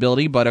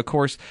unpredictability. But, of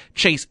course,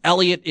 Chase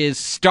Elliott is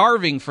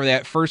starving for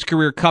that first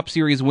career Cup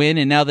Series win,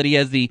 and now that he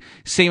has the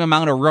same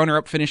amount of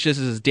runner-up finishes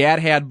as his dad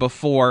had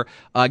before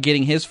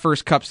getting his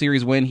first Cup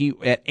Series win,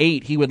 at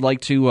 8, he would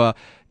like to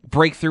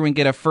break through and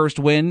get a first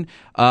win.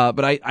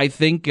 But I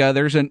think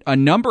there's a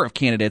number of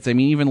candidates. I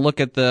mean, even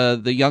look at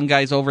the young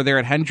guys over there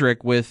at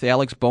Hendrick with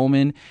Alex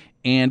Bowman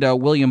and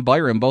William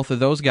Byron. Both of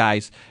those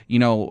guys,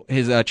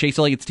 his Chase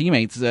Elliott's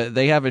teammates,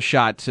 they have a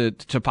shot to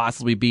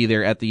possibly be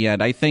there at the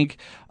end. I think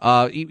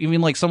even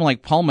like someone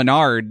like Paul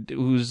Menard,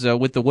 who's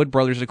with the Wood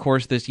Brothers, of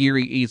course, this year,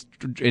 he's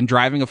in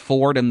driving a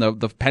Ford, and the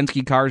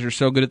Penske cars are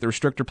so good at the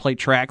restrictor plate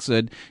tracks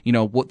that,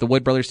 the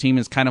Wood Brothers team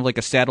is kind of like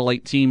a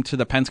satellite team to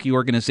the Penske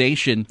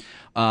organization.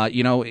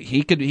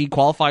 He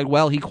qualified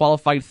well. He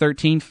qualified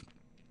 13th.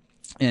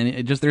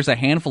 And there's a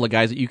handful of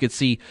guys that you could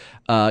see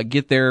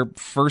get their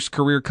first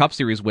career Cup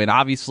Series win.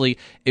 Obviously,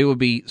 it would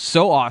be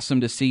so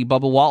awesome to see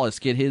Bubba Wallace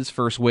get his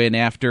first win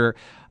after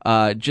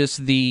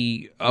just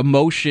the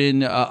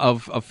emotion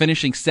of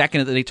finishing second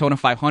at the Daytona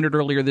 500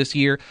 earlier this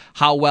year,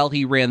 how well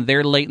he ran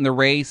there late in the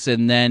race,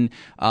 and then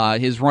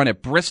his run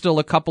at Bristol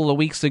a couple of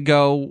weeks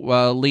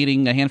ago,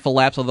 leading a handful of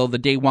laps, although the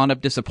day wound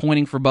up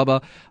disappointing for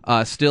Bubba,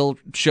 still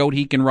showed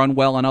he can run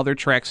well on other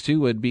tracks too.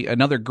 Would be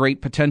another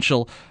great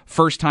potential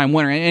first-time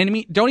winner. And I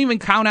mean, don't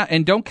count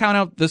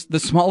out the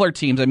smaller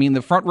teams. I mean,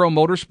 the Front Row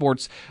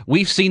Motorsports,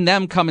 we've seen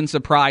them come in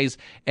surprise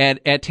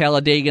at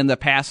Talladega in the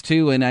past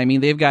too, and I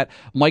mean, they've got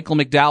Michael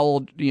McDowell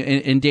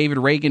and David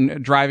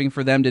Reagan driving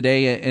for them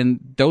today, and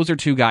those are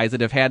two guys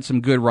that have had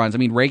some good runs. I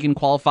mean, Reagan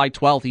qualified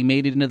 12th. He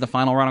made it into the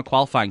final round of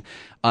qualifying.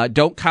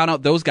 Don't count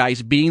out those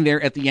guys being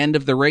there at the end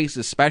of the race,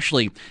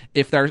 especially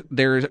if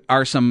there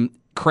are some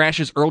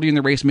crashes early in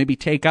the race, maybe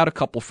take out a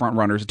couple front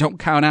runners. Don't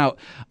count out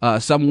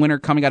some winner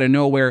coming out of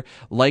nowhere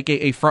like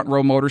a Front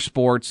Row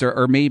Motorsports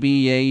or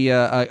maybe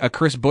a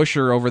Chris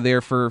Buescher over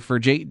there for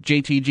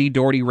JTG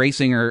Doherty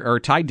Racing or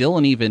Ty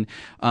Dillon even,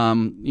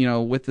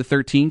 with the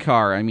 13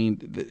 car. I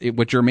mean,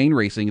 with Germain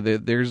Racing,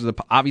 there's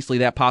obviously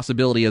that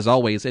possibility as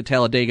always at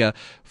Talladega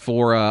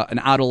for an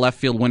out of left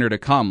field winner to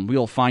come.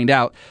 We'll find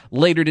out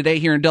later today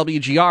here in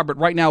WGR, but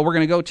right now we're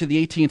going to go to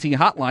the AT&T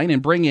hotline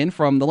and bring in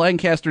from the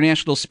Lancaster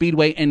National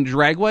Speedway and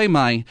Dragway,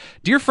 my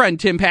dear friend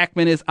Tim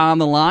Packman is on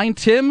the line.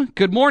 Tim,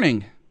 good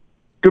morning.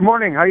 Good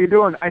morning. How you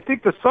doing? I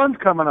think the sun's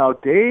coming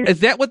out, Dave.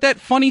 Is that what that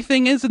funny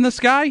thing is in the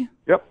sky?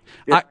 Yep.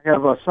 I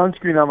have a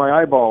sunscreen on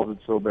my eyeballs.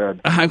 It's so bad.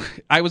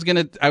 I was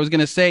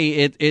gonna say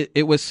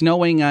it was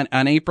snowing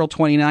on April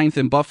 29th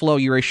in Buffalo.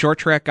 You're a short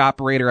track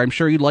operator. I'm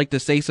sure you'd like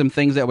to say some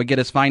things that would get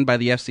us fined by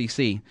the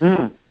FCC.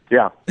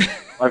 Yeah.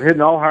 I've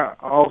hidden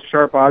all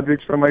sharp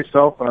objects from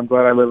myself, and I'm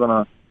glad I live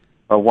in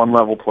a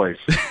one-level place.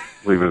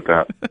 Leave it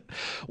at that.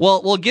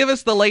 Well, give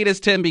us the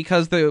latest, Tim,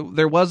 because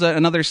there was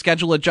another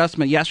schedule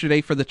adjustment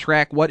yesterday for the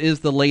track. What is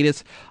the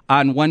latest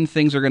on when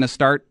things are going to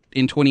start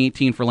in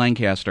 2018 for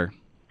Lancaster?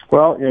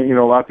 Well,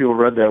 a lot of people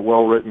read that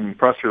well-written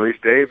press release,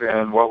 Dave,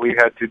 and what we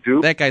had to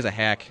do... That guy's a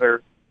hack.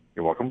 You're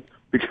welcome.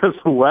 Because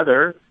the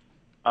weather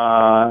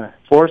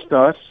forced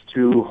us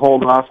to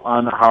hold off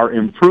on our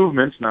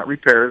improvements, not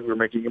repairs. We're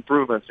making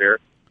improvements here.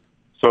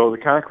 So the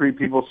concrete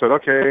people said,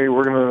 okay, we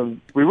were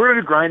going to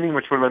do grinding,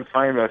 which would have been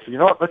fine. But I said, you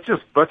know what, let's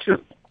just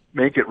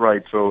make it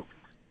right. So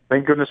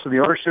thank goodness to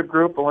the ownership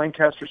group of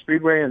Lancaster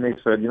Speedway, and they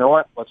said, you know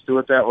what, let's do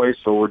it that way.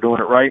 So we're doing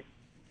it right.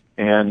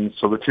 And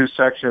so the two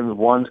sections,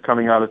 one's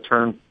coming out of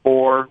turn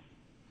 4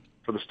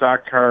 for the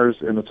stock cars,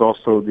 and it's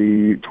also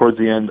towards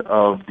the end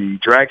of the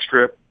drag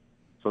strip.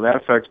 So that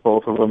affects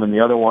both of them. And the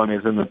other one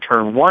is in the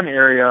turn 1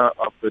 area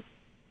of the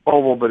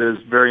oval, but is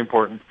very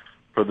important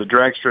for the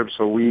drag strip.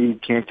 So we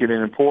can't get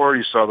in and pour.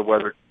 You saw the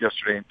weather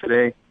yesterday and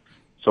today.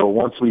 So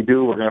once we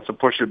do, we're going to have to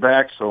push it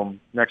back. So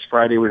next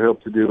Friday, we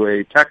hope to do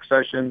a tech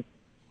session.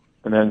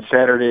 And then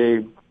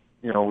Saturday,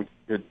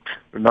 there's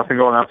nothing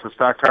going on for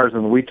stock cars.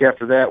 And the week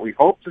after that, we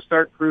hope to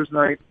start cruise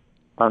night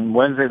on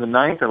Wednesday the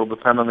 9th. It'll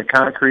depend on the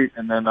concrete.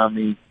 And then on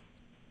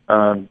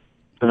the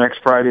next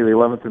Friday, the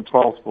 11th and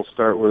 12th, we'll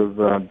start with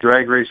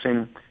drag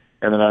racing.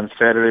 And then on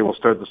Saturday, we'll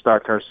start the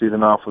stock car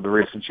season off with the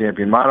Racing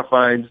Champion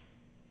Modifieds,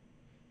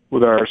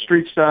 with our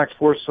street stocks,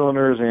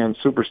 4-cylinders, and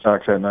super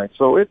stocks at night.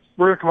 So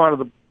we're going to come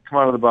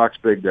out of the box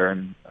big there,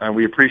 and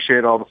we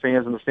appreciate all the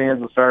fans in the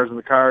stands and stars in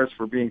the cars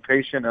for being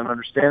patient and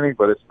understanding,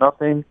 but it's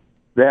nothing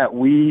that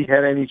we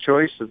had any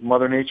choice, as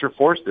Mother Nature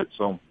forced it.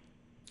 So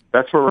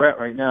that's where we're at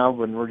right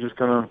now, and we're just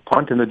going to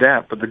punt and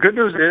adapt. But the good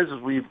news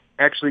is we've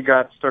actually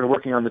started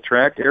working on the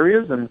track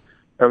areas, and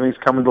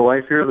everything's coming to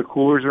life here. The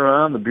coolers are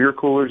on, the beer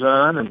cooler's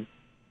on,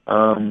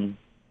 and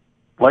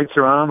lights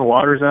are on, the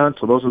water's on.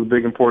 So those are the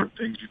big important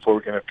things before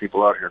we can have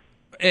people out here.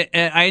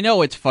 I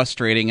know it's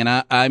frustrating,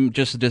 and I'm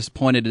just as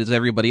disappointed as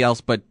everybody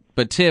else. But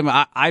Tim,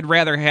 I'd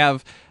rather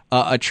have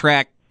a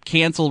track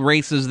cancel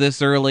races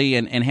this early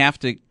and have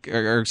to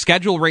or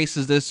schedule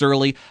races this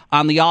early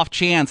on the off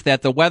chance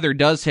that the weather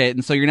does hit,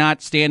 and so you're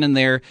not standing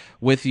there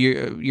with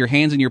your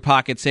hands in your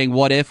pocket saying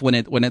what if when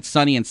it's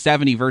sunny and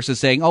 70 versus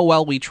saying, oh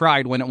well, we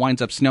tried when it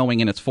winds up snowing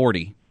and it's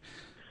 40.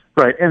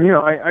 Right, and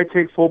I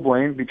take full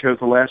blame because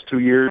the last 2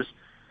 years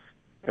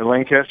at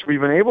Lancaster,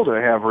 we've been able to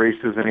have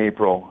races in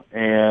April.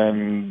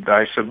 And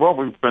I said, well,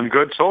 we've been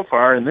good so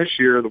far. And this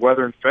year, the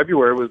weather in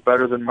February was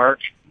better than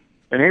March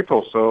and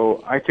April.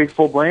 So I take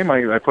full blame.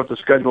 I put the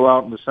schedule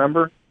out in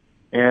December.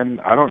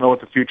 And I don't know what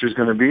the future is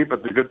going to be.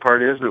 But the good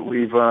part is that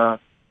we've,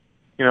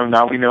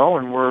 now we know,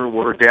 and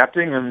we're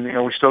adapting. And,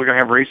 we're still going to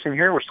have racing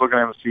here. We're still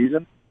going to have a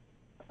season.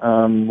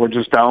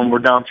 We're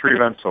down 3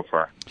 events so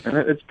far. And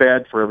it's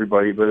bad for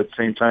everybody. But at the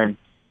same time,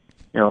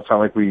 it's not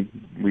like we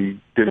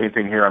did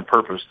anything here on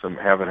purpose to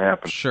have it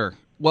happen. Sure.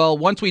 Well,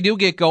 once we do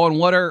get going,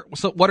 what are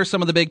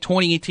some of the big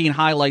 2018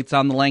 highlights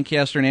on the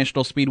Lancaster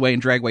National Speedway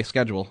and Dragway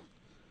schedule?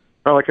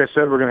 Well, like I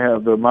said, we're going to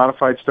have the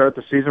modified start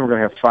the season. We're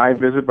going to have 5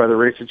 visit by the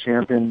Racing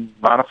Champion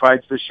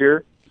Modifieds this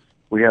year.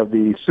 We have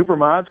the Super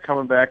Mods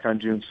coming back on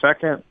June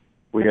 2nd.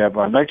 We have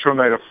Nitro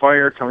Night of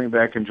Fire coming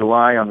back in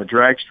July on the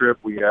drag strip.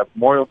 We have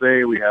Memorial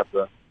Day. We have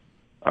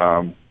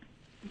the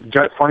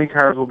Jet Funny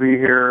Cars will be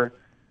here.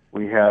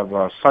 We have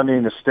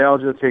Sunday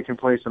Nostalgia taking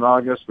place in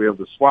August. We have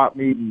the Swap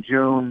Meet in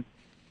June.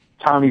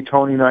 Tony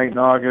Night in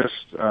August.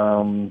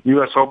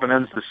 U.S. Open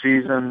ends the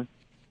season.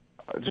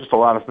 Just a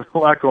lot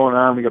going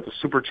on. We got the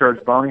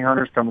Supercharged Bounty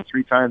Hunters coming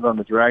 3 times on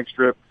the drag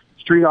strip.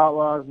 Street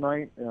Outlaws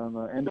Night on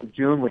the end of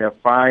June. We have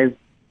 5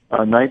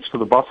 nights for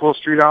the Buffalo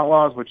Street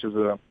Outlaws, which is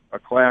a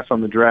class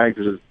on the drag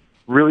that has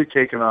really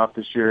taken off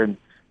this year. And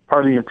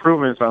part of the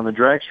improvements on the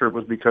drag strip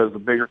was because the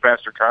bigger,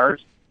 faster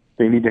cars,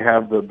 they need to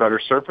have the better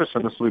surface,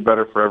 and this will be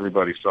better for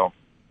everybody. So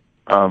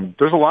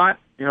there's a lot,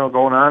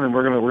 going on, and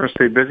we're gonna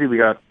stay busy. We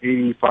got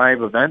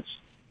 85 events.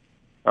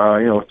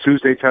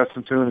 Tuesday test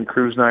and tune and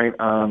cruise night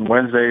on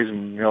Wednesdays,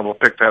 and we'll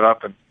pick that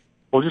up, and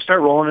we'll just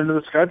start rolling into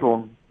the schedule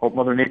and hope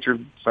Mother Nature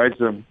decides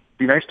to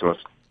be nice to us.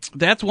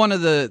 That's one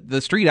of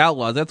the Street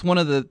Outlaws. That's one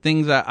of the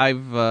things that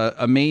I've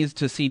amazed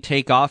to see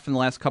take off in the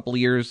last couple of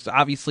years.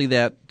 Obviously,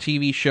 that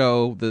TV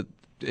show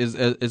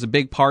is a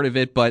big part of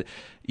it, but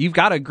you've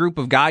got a group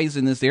of guys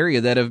in this area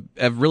that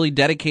have really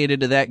dedicated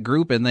to that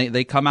group, and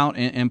they come out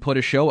and put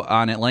a show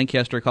on at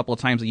Lancaster a couple of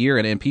times a year,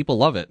 and people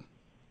love it.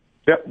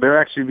 Yep, they're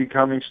actually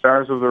becoming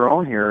stars of their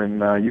own here,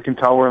 and you can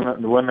tell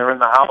when they're in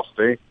the house,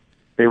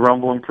 they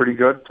rumble in pretty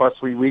good. Plus,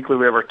 weekly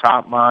we have our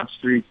top mod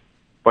street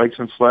bikes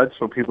and sleds,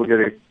 so people get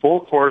a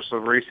full course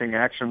of racing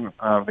action.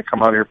 They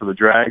come out here for the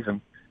drags,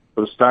 and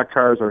for the stock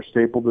cars, our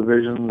staple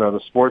division,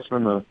 the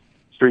sportsmen, the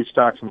street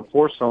stocks, and the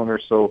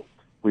 4-cylinders. So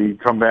we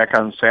come back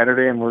on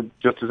Saturday, and we're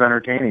just as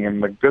entertaining.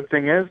 And the good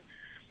thing is,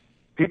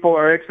 people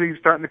are actually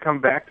starting to come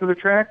back to the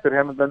track that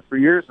haven't been for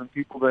years, and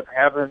people that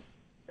haven't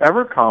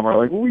ever come are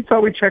like, well, we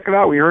thought we'd check it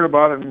out. We heard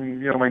about it,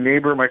 and my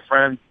neighbor, my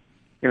friend,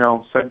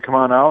 said, come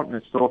on out, and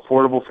it's still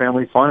affordable,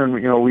 family fun, and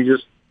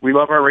we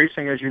love our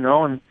racing, as you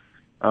know, and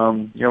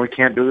we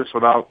can't do this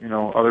without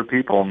other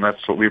people, and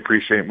that's what we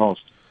appreciate most.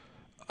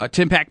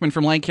 Tim Packman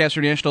from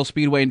Lancaster National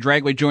Speedway and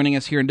Dragway joining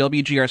us here in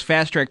WGR's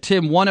Fast Track.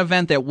 Tim, one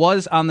event that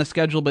was on the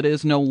schedule but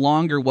is no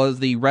longer was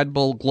the Red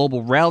Bull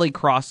Global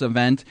Rallycross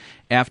event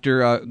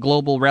after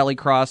Global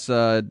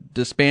Rallycross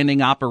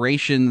disbanding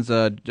operations,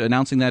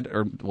 announcing that,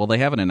 they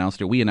haven't announced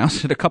it. We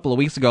announced it a couple of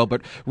weeks ago,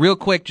 but real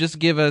quick, just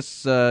give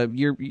us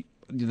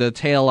the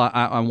tale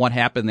on what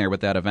happened there with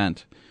that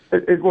event.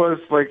 It was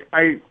like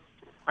I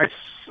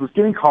was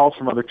getting calls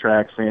from other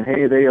tracks saying,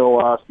 hey, they owe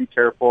us, be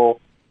careful.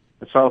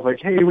 And so I was like,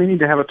 hey, we need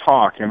to have a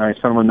talk. And I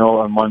sent them a note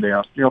on Monday.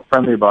 I was,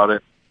 friendly about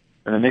it.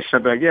 And then they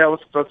sent back, yeah,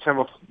 let's have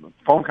a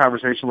phone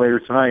conversation later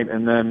tonight.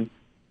 And then,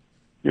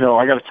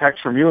 I got a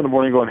text from you in the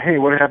morning going, hey,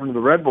 what happened to the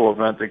Red Bull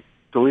event? They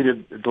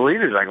deleted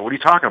it. I go, what are you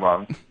talking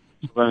about?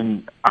 So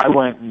then I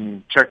went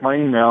and checked my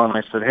email, and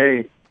I said,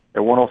 hey,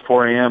 at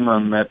 1:04 a.m.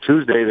 on that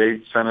Tuesday,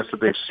 they sent us that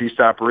they've ceased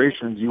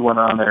operations. You went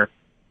on their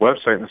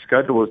website, and the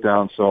schedule was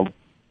down. So,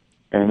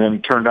 and then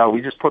it turned out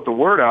we just put the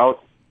word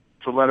out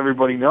to let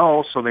everybody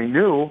know so they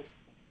knew,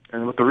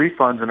 and with the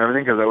refunds and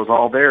everything, because that was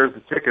all theirs, the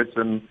tickets,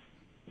 and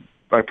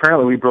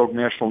apparently we broke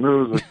national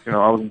news. I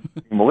was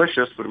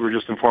malicious, but we were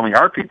just informing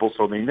our people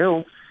so they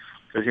knew,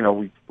 because,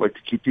 we like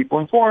to keep people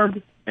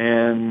informed,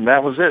 and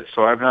that was it.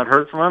 So I've not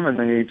heard from them, and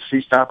they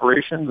ceased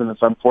operations, and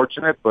it's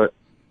unfortunate, but,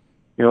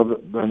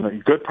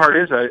 the good part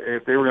is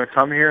if they were going to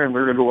come here and we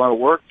were going to do a lot of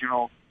work,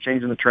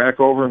 changing the track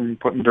over and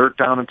putting dirt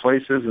down in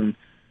places, and it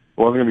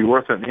wasn't going to be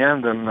worth it in the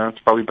end, then it's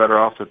probably better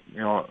off that,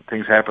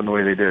 things happened the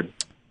way they did.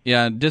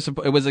 Yeah,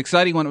 it was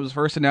exciting when it was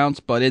first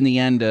announced, but in the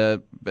end,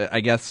 I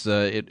guess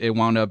it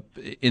wound up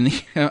in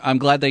the. I'm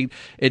glad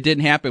it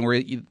didn't happen where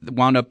it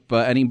wound up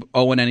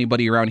owing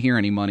anybody around here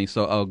any money.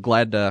 So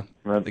glad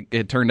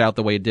it turned out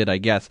the way it did, I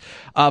guess.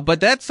 But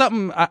that's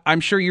something I'm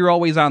sure you're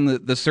always on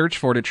the search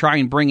for, to try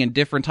and bring in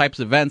different types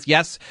of events.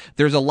 Yes,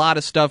 there's a lot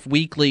of stuff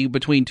weekly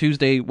between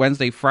Tuesday,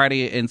 Wednesday,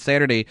 Friday, and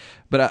Saturday,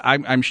 but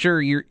I'm sure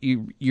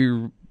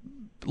you're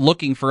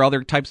looking for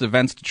other types of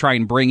events to try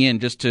and bring in,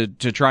 just to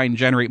try and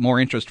generate more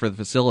interest for the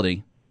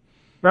facility.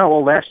 No,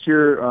 well, last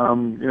year,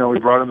 we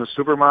brought in the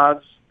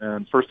Supermods,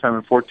 and first time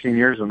in 14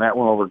 years, and that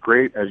went over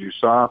great, as you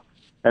saw.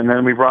 And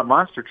then we brought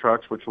monster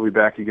trucks, which will be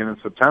back again in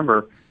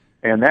September,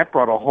 and that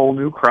brought a whole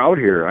new crowd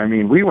here. I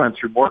mean, we went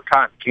through more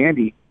cotton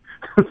candy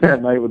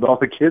that night with all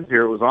the kids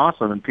here. It was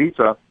awesome, and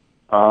pizza.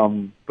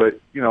 But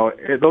those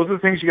are the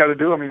things you got to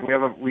do. I mean,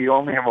 we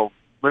only have a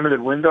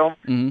limited window.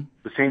 Mm-hmm.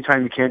 At the same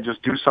time, you can't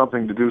just do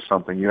something to do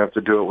something. You have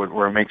to do it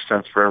where it makes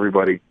sense for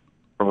everybody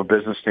from a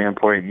business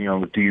standpoint.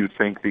 Do you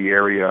think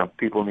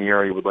people in the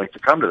area would like to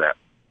come to that?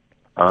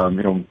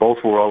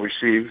 Both were well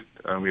received.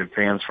 We had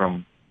fans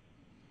from,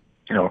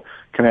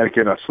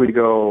 Connecticut,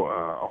 Oswego,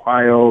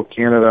 Ohio,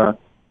 Canada,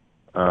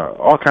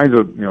 all kinds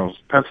of,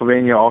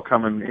 Pennsylvania, all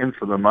coming in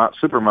for the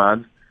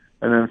Supermods.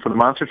 And then for the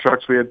monster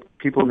trucks, we had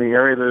people in the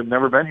area that had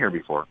never been here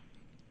before.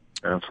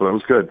 And so that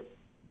was good.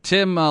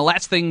 Tim,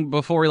 last thing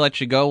before we let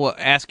you go, we'll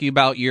ask you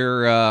about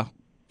your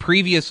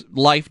previous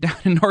life down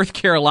in North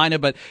Carolina,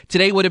 but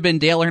today would have been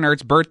Dale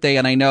Earnhardt's birthday,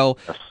 and I know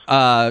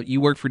you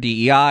worked for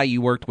DEI,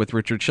 you worked with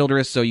Richard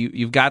Childress, so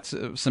you've got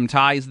some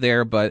ties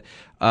there, but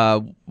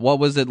what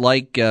was it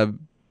like in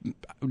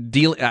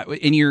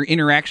your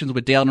interactions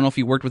with Dale? I don't know if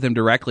you worked with him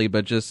directly,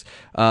 but just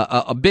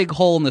a big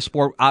hole in the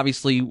sport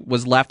obviously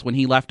was left when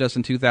he left us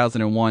in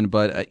 2001,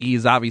 but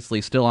he's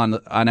obviously still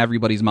on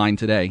everybody's mind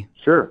today.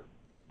 Sure.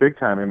 Big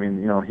time. I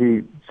mean,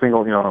 he's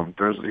one of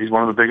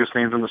the biggest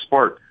names in the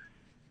sport.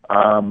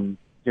 I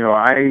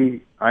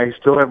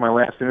still have my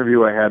last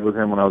interview I had with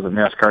him when I was at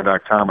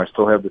NASCAR.com. I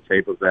still have the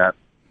tape of that.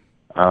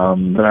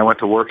 Then I went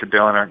to work at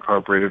Dale Earnhardt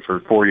Incorporated for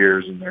 4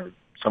 years, and they're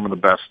some of the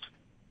best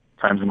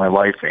times in my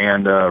life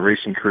and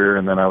racing career.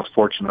 And then I was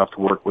fortunate enough to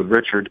work with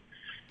Richard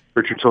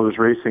Childress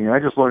Racing, and I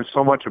just learned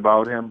so much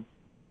about him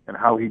and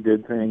how he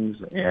did things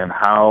and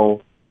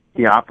how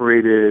he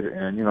operated.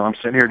 And I'm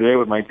sitting here today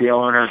with my Dale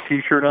Earnhardt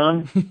T-shirt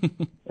on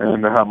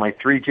and my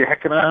 3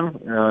 jacket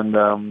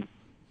on,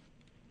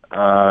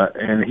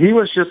 and he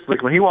was just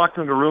like, when he walked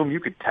into the room, you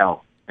could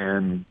tell.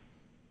 And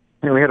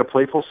he had a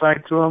playful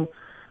side to him,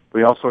 but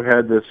he also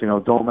had this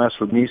don't mess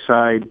with me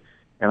side.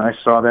 And I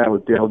saw that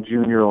with Dale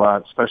Jr. a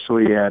lot,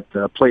 especially at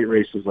plate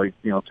races like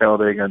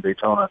Talladega and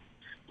Daytona.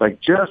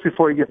 Like just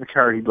before he get in the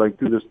car, he'd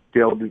do this.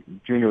 Dale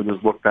Jr. would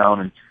just look down,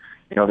 and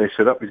they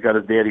said, "Up, he's got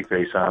his daddy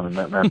face on," and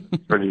that's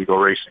ready to go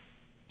racing.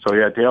 So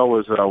yeah, Dale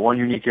was one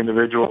unique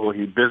individual.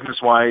 He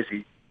business-wise,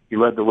 he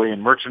led the way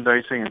in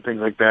merchandising and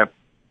things like that.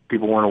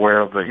 People weren't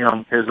aware of, but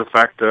his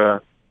effect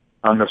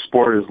on the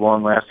sport is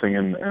long-lasting,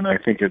 and I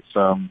think it's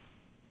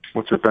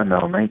what's it been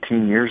now,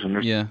 19 years, and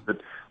there's that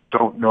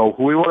don't know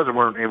who he was and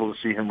weren't able to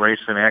see him race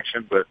in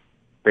action, but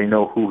they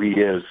know who he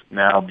is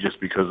now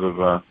just because of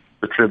the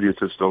tributes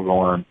that still go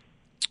on.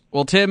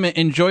 Well, Tim,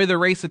 enjoy the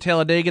race at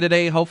Talladega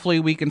today. Hopefully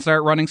we can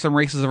start running some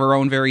races of our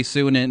own very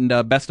soon, and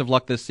best of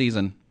luck this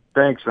season.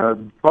 Thanks.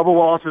 Bubba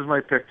Wallace is my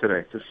pick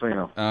today, just so you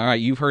know. All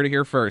right, you've heard it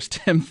here first.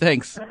 Tim,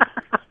 thanks.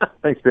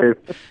 Thanks, Dave.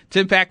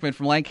 Tim Packman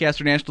from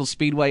Lancaster National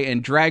Speedway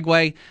and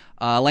Dragway.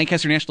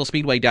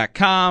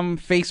 LancasterNationalSpeedway.com,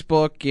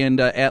 Facebook, and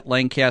at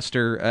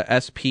Lancaster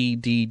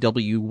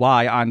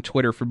SPDWY on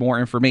Twitter for more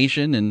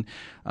information. And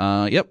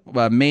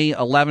May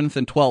 11th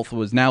and 12th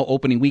was now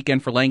opening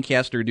weekend for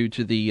Lancaster due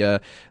to the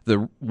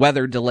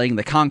weather delaying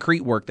the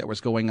concrete work that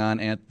was going on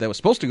that was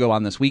supposed to go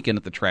on this weekend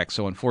at the track.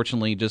 So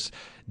unfortunately, just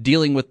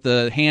dealing with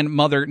the hand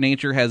Mother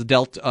Nature has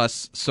dealt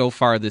us so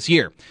far this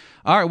year.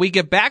 All right, we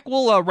get back.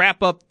 We'll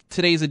wrap up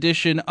today's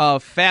edition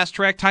of Fast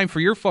Track. Time for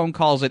your phone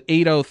calls at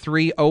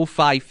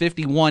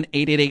 803-0551,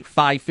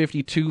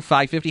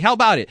 888-552-550. How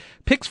about it?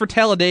 Picks for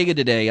Talladega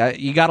today.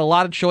 You got a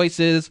lot of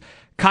choices.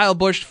 Kyle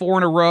Busch 4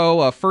 in a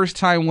row, a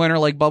first-time winner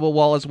like Bubba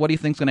Wallace. What do you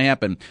think's going to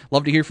happen?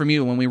 Love to hear from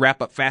you when we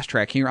wrap up Fast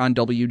Track here on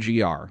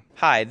WGR.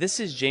 Hi, this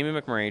is Jamie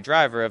McMurray,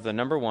 driver of the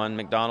number 1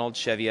 McDonald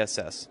Chevy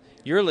SS.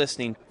 You're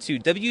listening to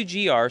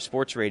WGR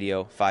Sports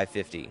Radio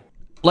 550.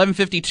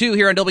 11:52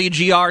 here on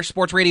WGR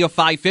Sports Radio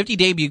 550.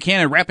 Dave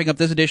Buchanan wrapping up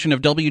this edition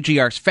of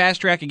WGR's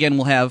Fast Track. Again,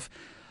 we'll have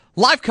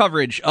live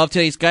coverage of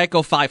today's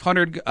Geico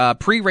 500.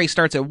 Pre-race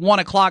starts at 1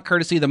 o'clock,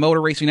 courtesy of the Motor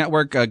Racing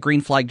Network.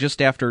 Green flag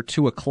just after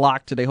 2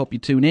 o'clock today. Hope you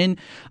tune in.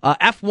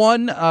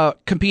 F1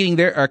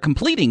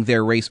 completing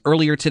their race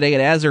earlier today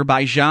at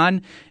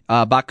Azerbaijan,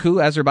 Baku,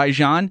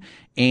 Azerbaijan.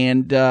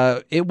 And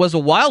it was a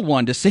wild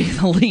one, to say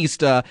the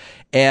least,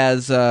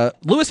 as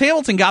Lewis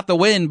Hamilton got the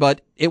win,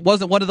 but it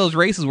wasn't one of those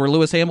races where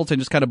Lewis Hamilton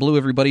just kind of blew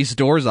everybody's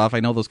doors off.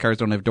 I know those cars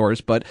don't have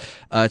doors, but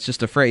it's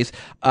just a phrase.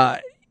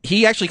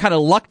 He actually kind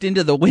of lucked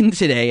into the win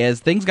today as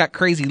things got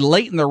crazy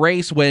late in the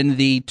race when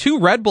the two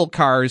Red Bull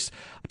cars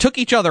took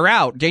each other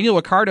out. Daniel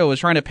Ricciardo was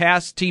trying to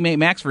pass teammate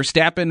Max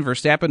Verstappen.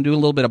 Verstappen doing a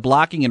little bit of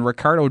blocking, and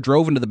Ricciardo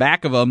drove into the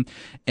back of him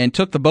and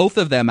took the both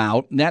of them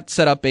out. And that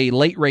set up a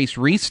late race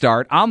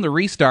restart. On the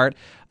restart,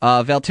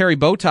 Valtteri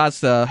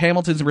Bottas,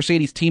 Hamilton's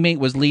Mercedes teammate,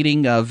 was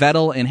leading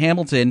Vettel and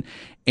Hamilton,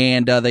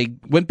 and they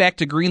went back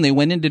to green. They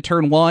went into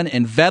turn 1,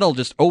 and Vettel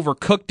just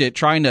overcooked it,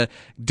 trying to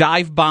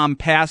dive bomb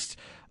past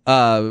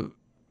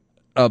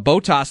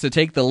Bottas to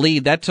take the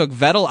lead. That took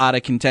Vettel out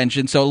of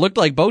contention, so it looked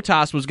like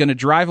Bottas was going to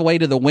drive away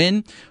to the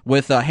win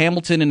with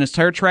Hamilton in his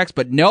tire tracks,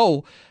 but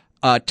no,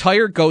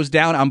 tire goes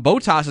down on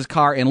Bottas's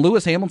car, and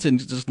Lewis Hamilton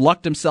just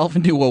lucked himself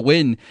into a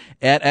win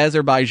at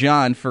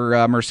Azerbaijan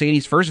for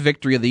Mercedes' first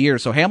victory of the year.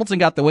 So Hamilton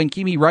got the win.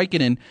 Kimi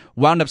Räikkönen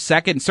wound up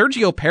second.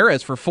 Sergio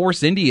Perez for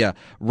Force India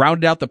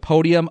rounded out the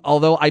podium,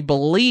 although I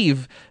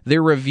believe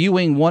they're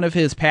reviewing one of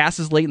his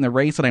passes late in the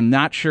race, and I'm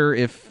not sure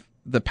if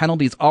the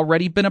penalty's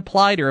already been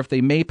applied or if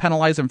they may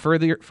penalize him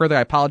further.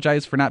 I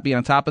apologize for not being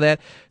on top of that.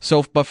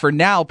 So, but for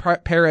now,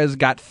 Perez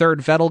got third,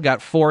 Vettel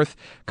got fourth,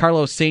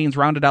 Carlos Sainz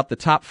rounded out the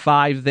top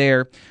 5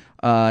 there.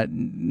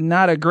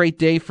 Not a great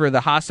day for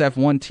the Haas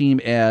F1 team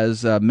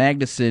as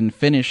Magnussen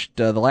finished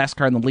the last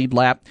car in the lead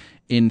lap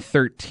in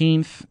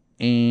 13th.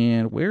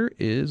 And where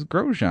is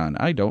Grosjean?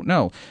 I don't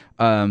know.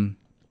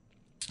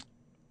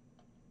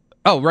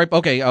 Oh, right.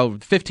 Okay.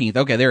 15th.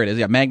 Okay, there it is.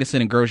 Yeah, Magnussen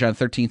and Grosjean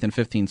 13th and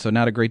 15th. So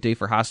not a great day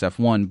for Haas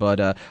F1,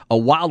 but a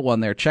wild one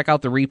there. Check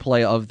out the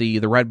replay of the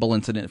Red Bull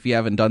incident if you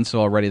haven't done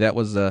so already. That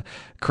was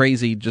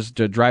crazy, just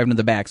driving to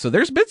the back. So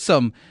there's been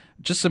some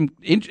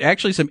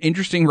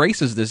interesting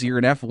races this year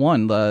in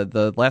F1.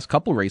 The last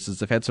couple races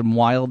have had some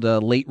wild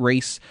late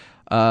race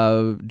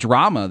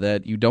drama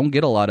that you don't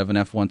get a lot of in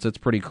F1. So it's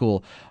pretty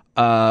cool.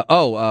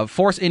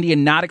 Force India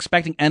not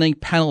expecting any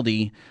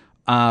penalty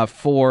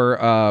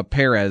for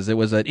Perez. It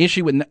was an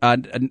issue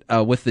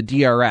with the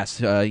DRS.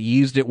 He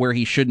used it where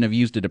he shouldn't have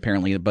used it,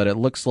 apparently, but it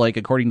looks like,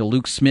 according to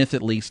Luke Smith,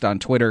 at least on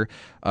Twitter,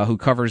 who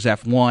covers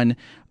F1,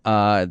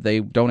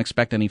 they don't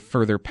expect any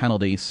further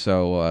penalties,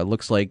 so it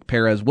looks like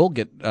Perez will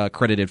get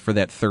credited for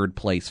that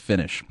third-place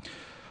finish.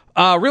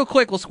 Real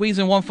quick, we'll squeeze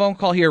in one phone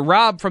call here.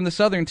 Rob from the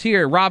Southern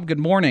Tier. Rob, good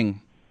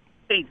morning.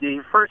 Hey,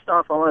 Dave. First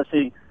off, I want to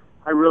say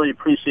I really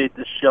appreciate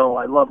this show.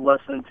 I love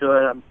listening to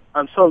it.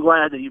 I'm so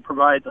glad that you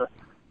provide the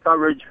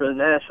coverage for the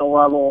national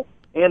level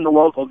and the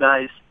local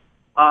guys.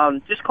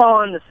 Just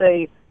calling to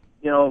say,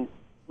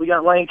 we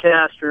got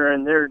Lancaster,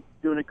 and they're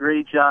doing a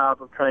great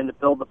job of trying to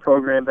build the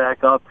program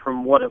back up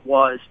from what it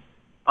was.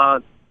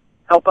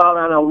 Help out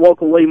on a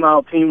local late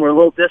model team. We're a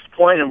little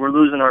disappointed. We're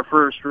losing our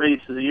first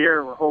race of the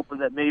year. We're hoping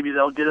that maybe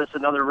they'll get us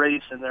another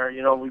race in there.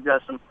 We've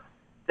got some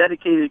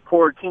dedicated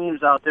core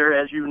teams out there,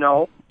 as you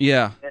know.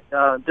 Yeah.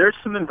 And there's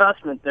some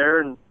investment there,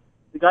 and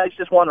the guys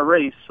just want to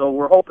race. So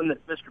we're hoping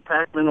that Mr.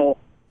 Packman will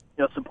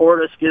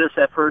support us, get us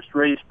that first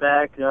race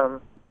back.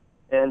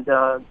 And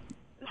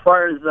as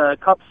far as the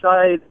Cup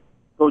side,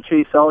 go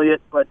Chase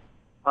Elliott. But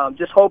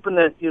just hoping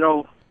that,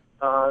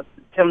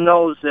 Tim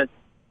knows that,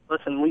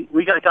 listen,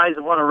 we got guys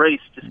that want to race.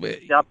 Just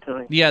get the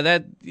opportunity.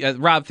 Yeah,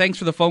 Rob, thanks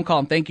for the phone call,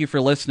 and thank you for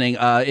listening.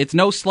 It's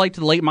no slight to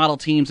the late model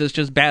teams. It's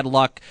just bad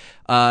luck.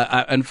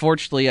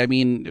 Unfortunately, I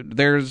mean,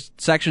 there's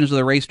sections of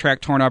the racetrack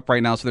torn up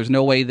right now, so there's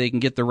no way they can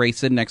get the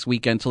race in next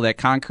weekend until that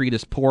concrete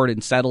is poured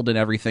and settled and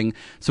everything,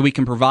 so we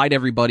can provide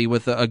everybody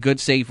with a good,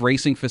 safe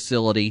racing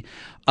facility.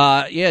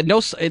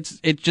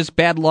 It's just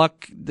bad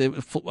luck.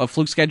 A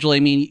fluke schedule.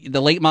 I mean,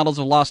 the late models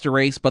have lost a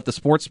race, but the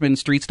sportsmen,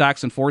 street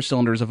stocks, and four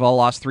cylinders have all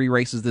lost 3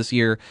 races this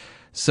year.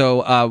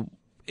 So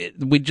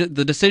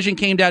the decision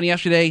came down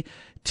yesterday.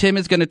 Tim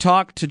is going to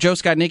talk to Joe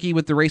Skotnicki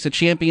with the Race of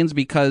Champions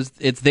because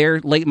it's their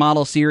late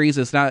model series.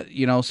 It's not,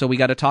 so we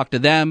got to talk to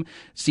them,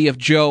 see if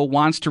Joe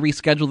wants to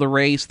reschedule the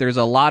race. There's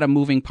a lot of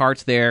moving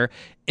parts there.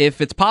 If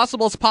it's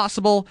possible, it's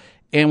possible,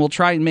 and we'll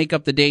try and make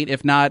up the date.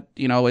 If not,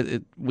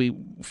 we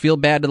feel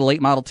bad to the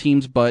late model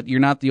teams, but you're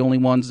not the only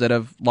ones that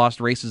have lost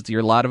races. There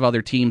are a lot of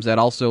other teams that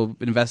also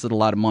invested a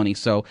lot of money.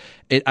 So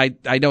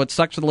I know it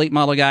sucks for the late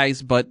model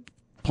guys, but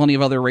plenty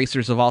of other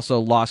racers have also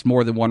lost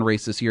more than one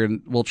race this year,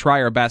 and we'll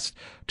try our best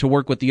to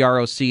work with the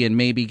ROC and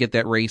maybe get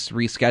that race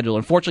rescheduled.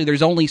 Unfortunately,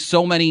 there's only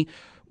so many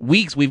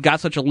weeks. We've got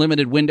such a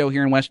limited window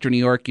here in Western New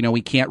York.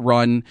 We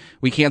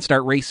can't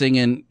start racing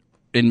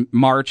in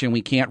March, and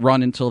we can't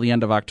run until the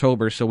end of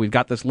October. So we've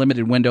got this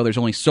limited window. There's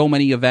only so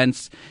many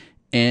events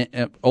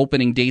and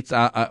openings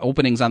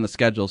on the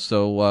schedule.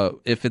 So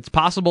if it's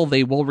possible,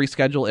 they will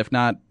reschedule. If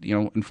not,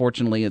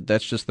 unfortunately,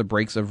 that's just the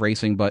breaks of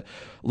racing. But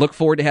look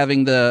forward to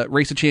having the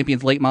Race of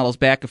Champions late models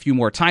back a few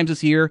more times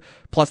this year.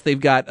 Plus, they've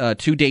got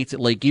 2 dates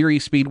at Lake Erie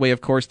Speedway, of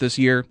course, this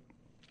year,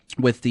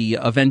 with the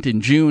event in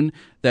June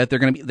that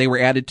they were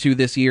added to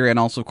this year, and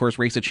also, of course,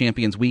 Race of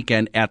Champions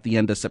weekend at the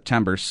end of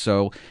September.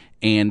 So.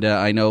 And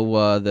I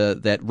know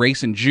that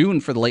race in June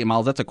for the late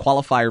models, that's a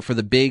qualifier for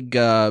the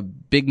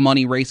big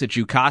money race at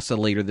Jukasa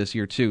later this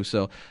year, too.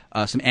 So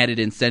some added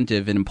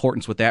incentive and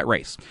importance with that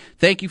race.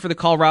 Thank you for the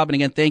call, Rob. And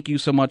again, thank you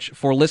so much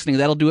for listening.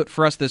 That'll do it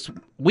for us this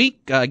week.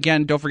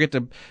 Again, don't forget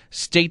to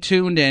stay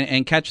tuned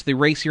and catch the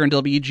race here on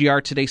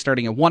WGR today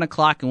starting at 1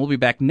 o'clock. And we'll be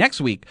back next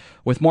week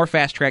with more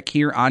Fast Track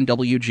here on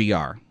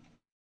WGR.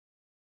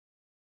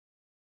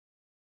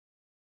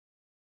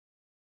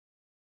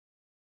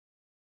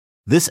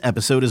 This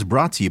episode is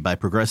brought to you by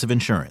Progressive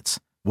Insurance.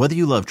 Whether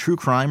you love true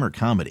crime or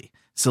comedy,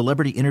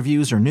 celebrity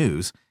interviews or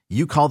news,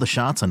 you call the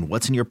shots on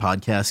what's in your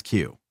podcast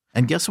queue.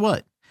 And guess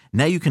what?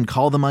 Now you can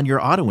call them on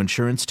your auto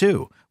insurance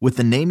too with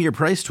the Name Your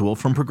Price tool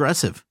from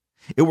Progressive.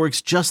 It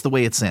works just the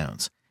way it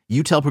sounds.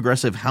 You tell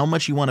Progressive how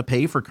much you want to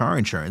pay for car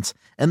insurance,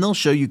 and they'll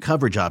show you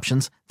coverage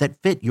options that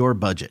fit your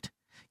budget.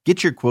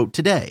 Get your quote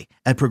today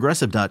at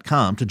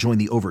Progressive.com to join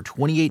the over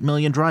 28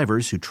 million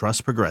drivers who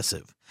trust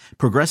Progressive.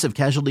 Progressive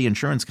Casualty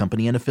Insurance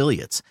Company and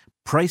Affiliates.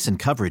 Price and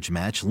coverage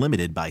match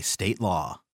limited by state law.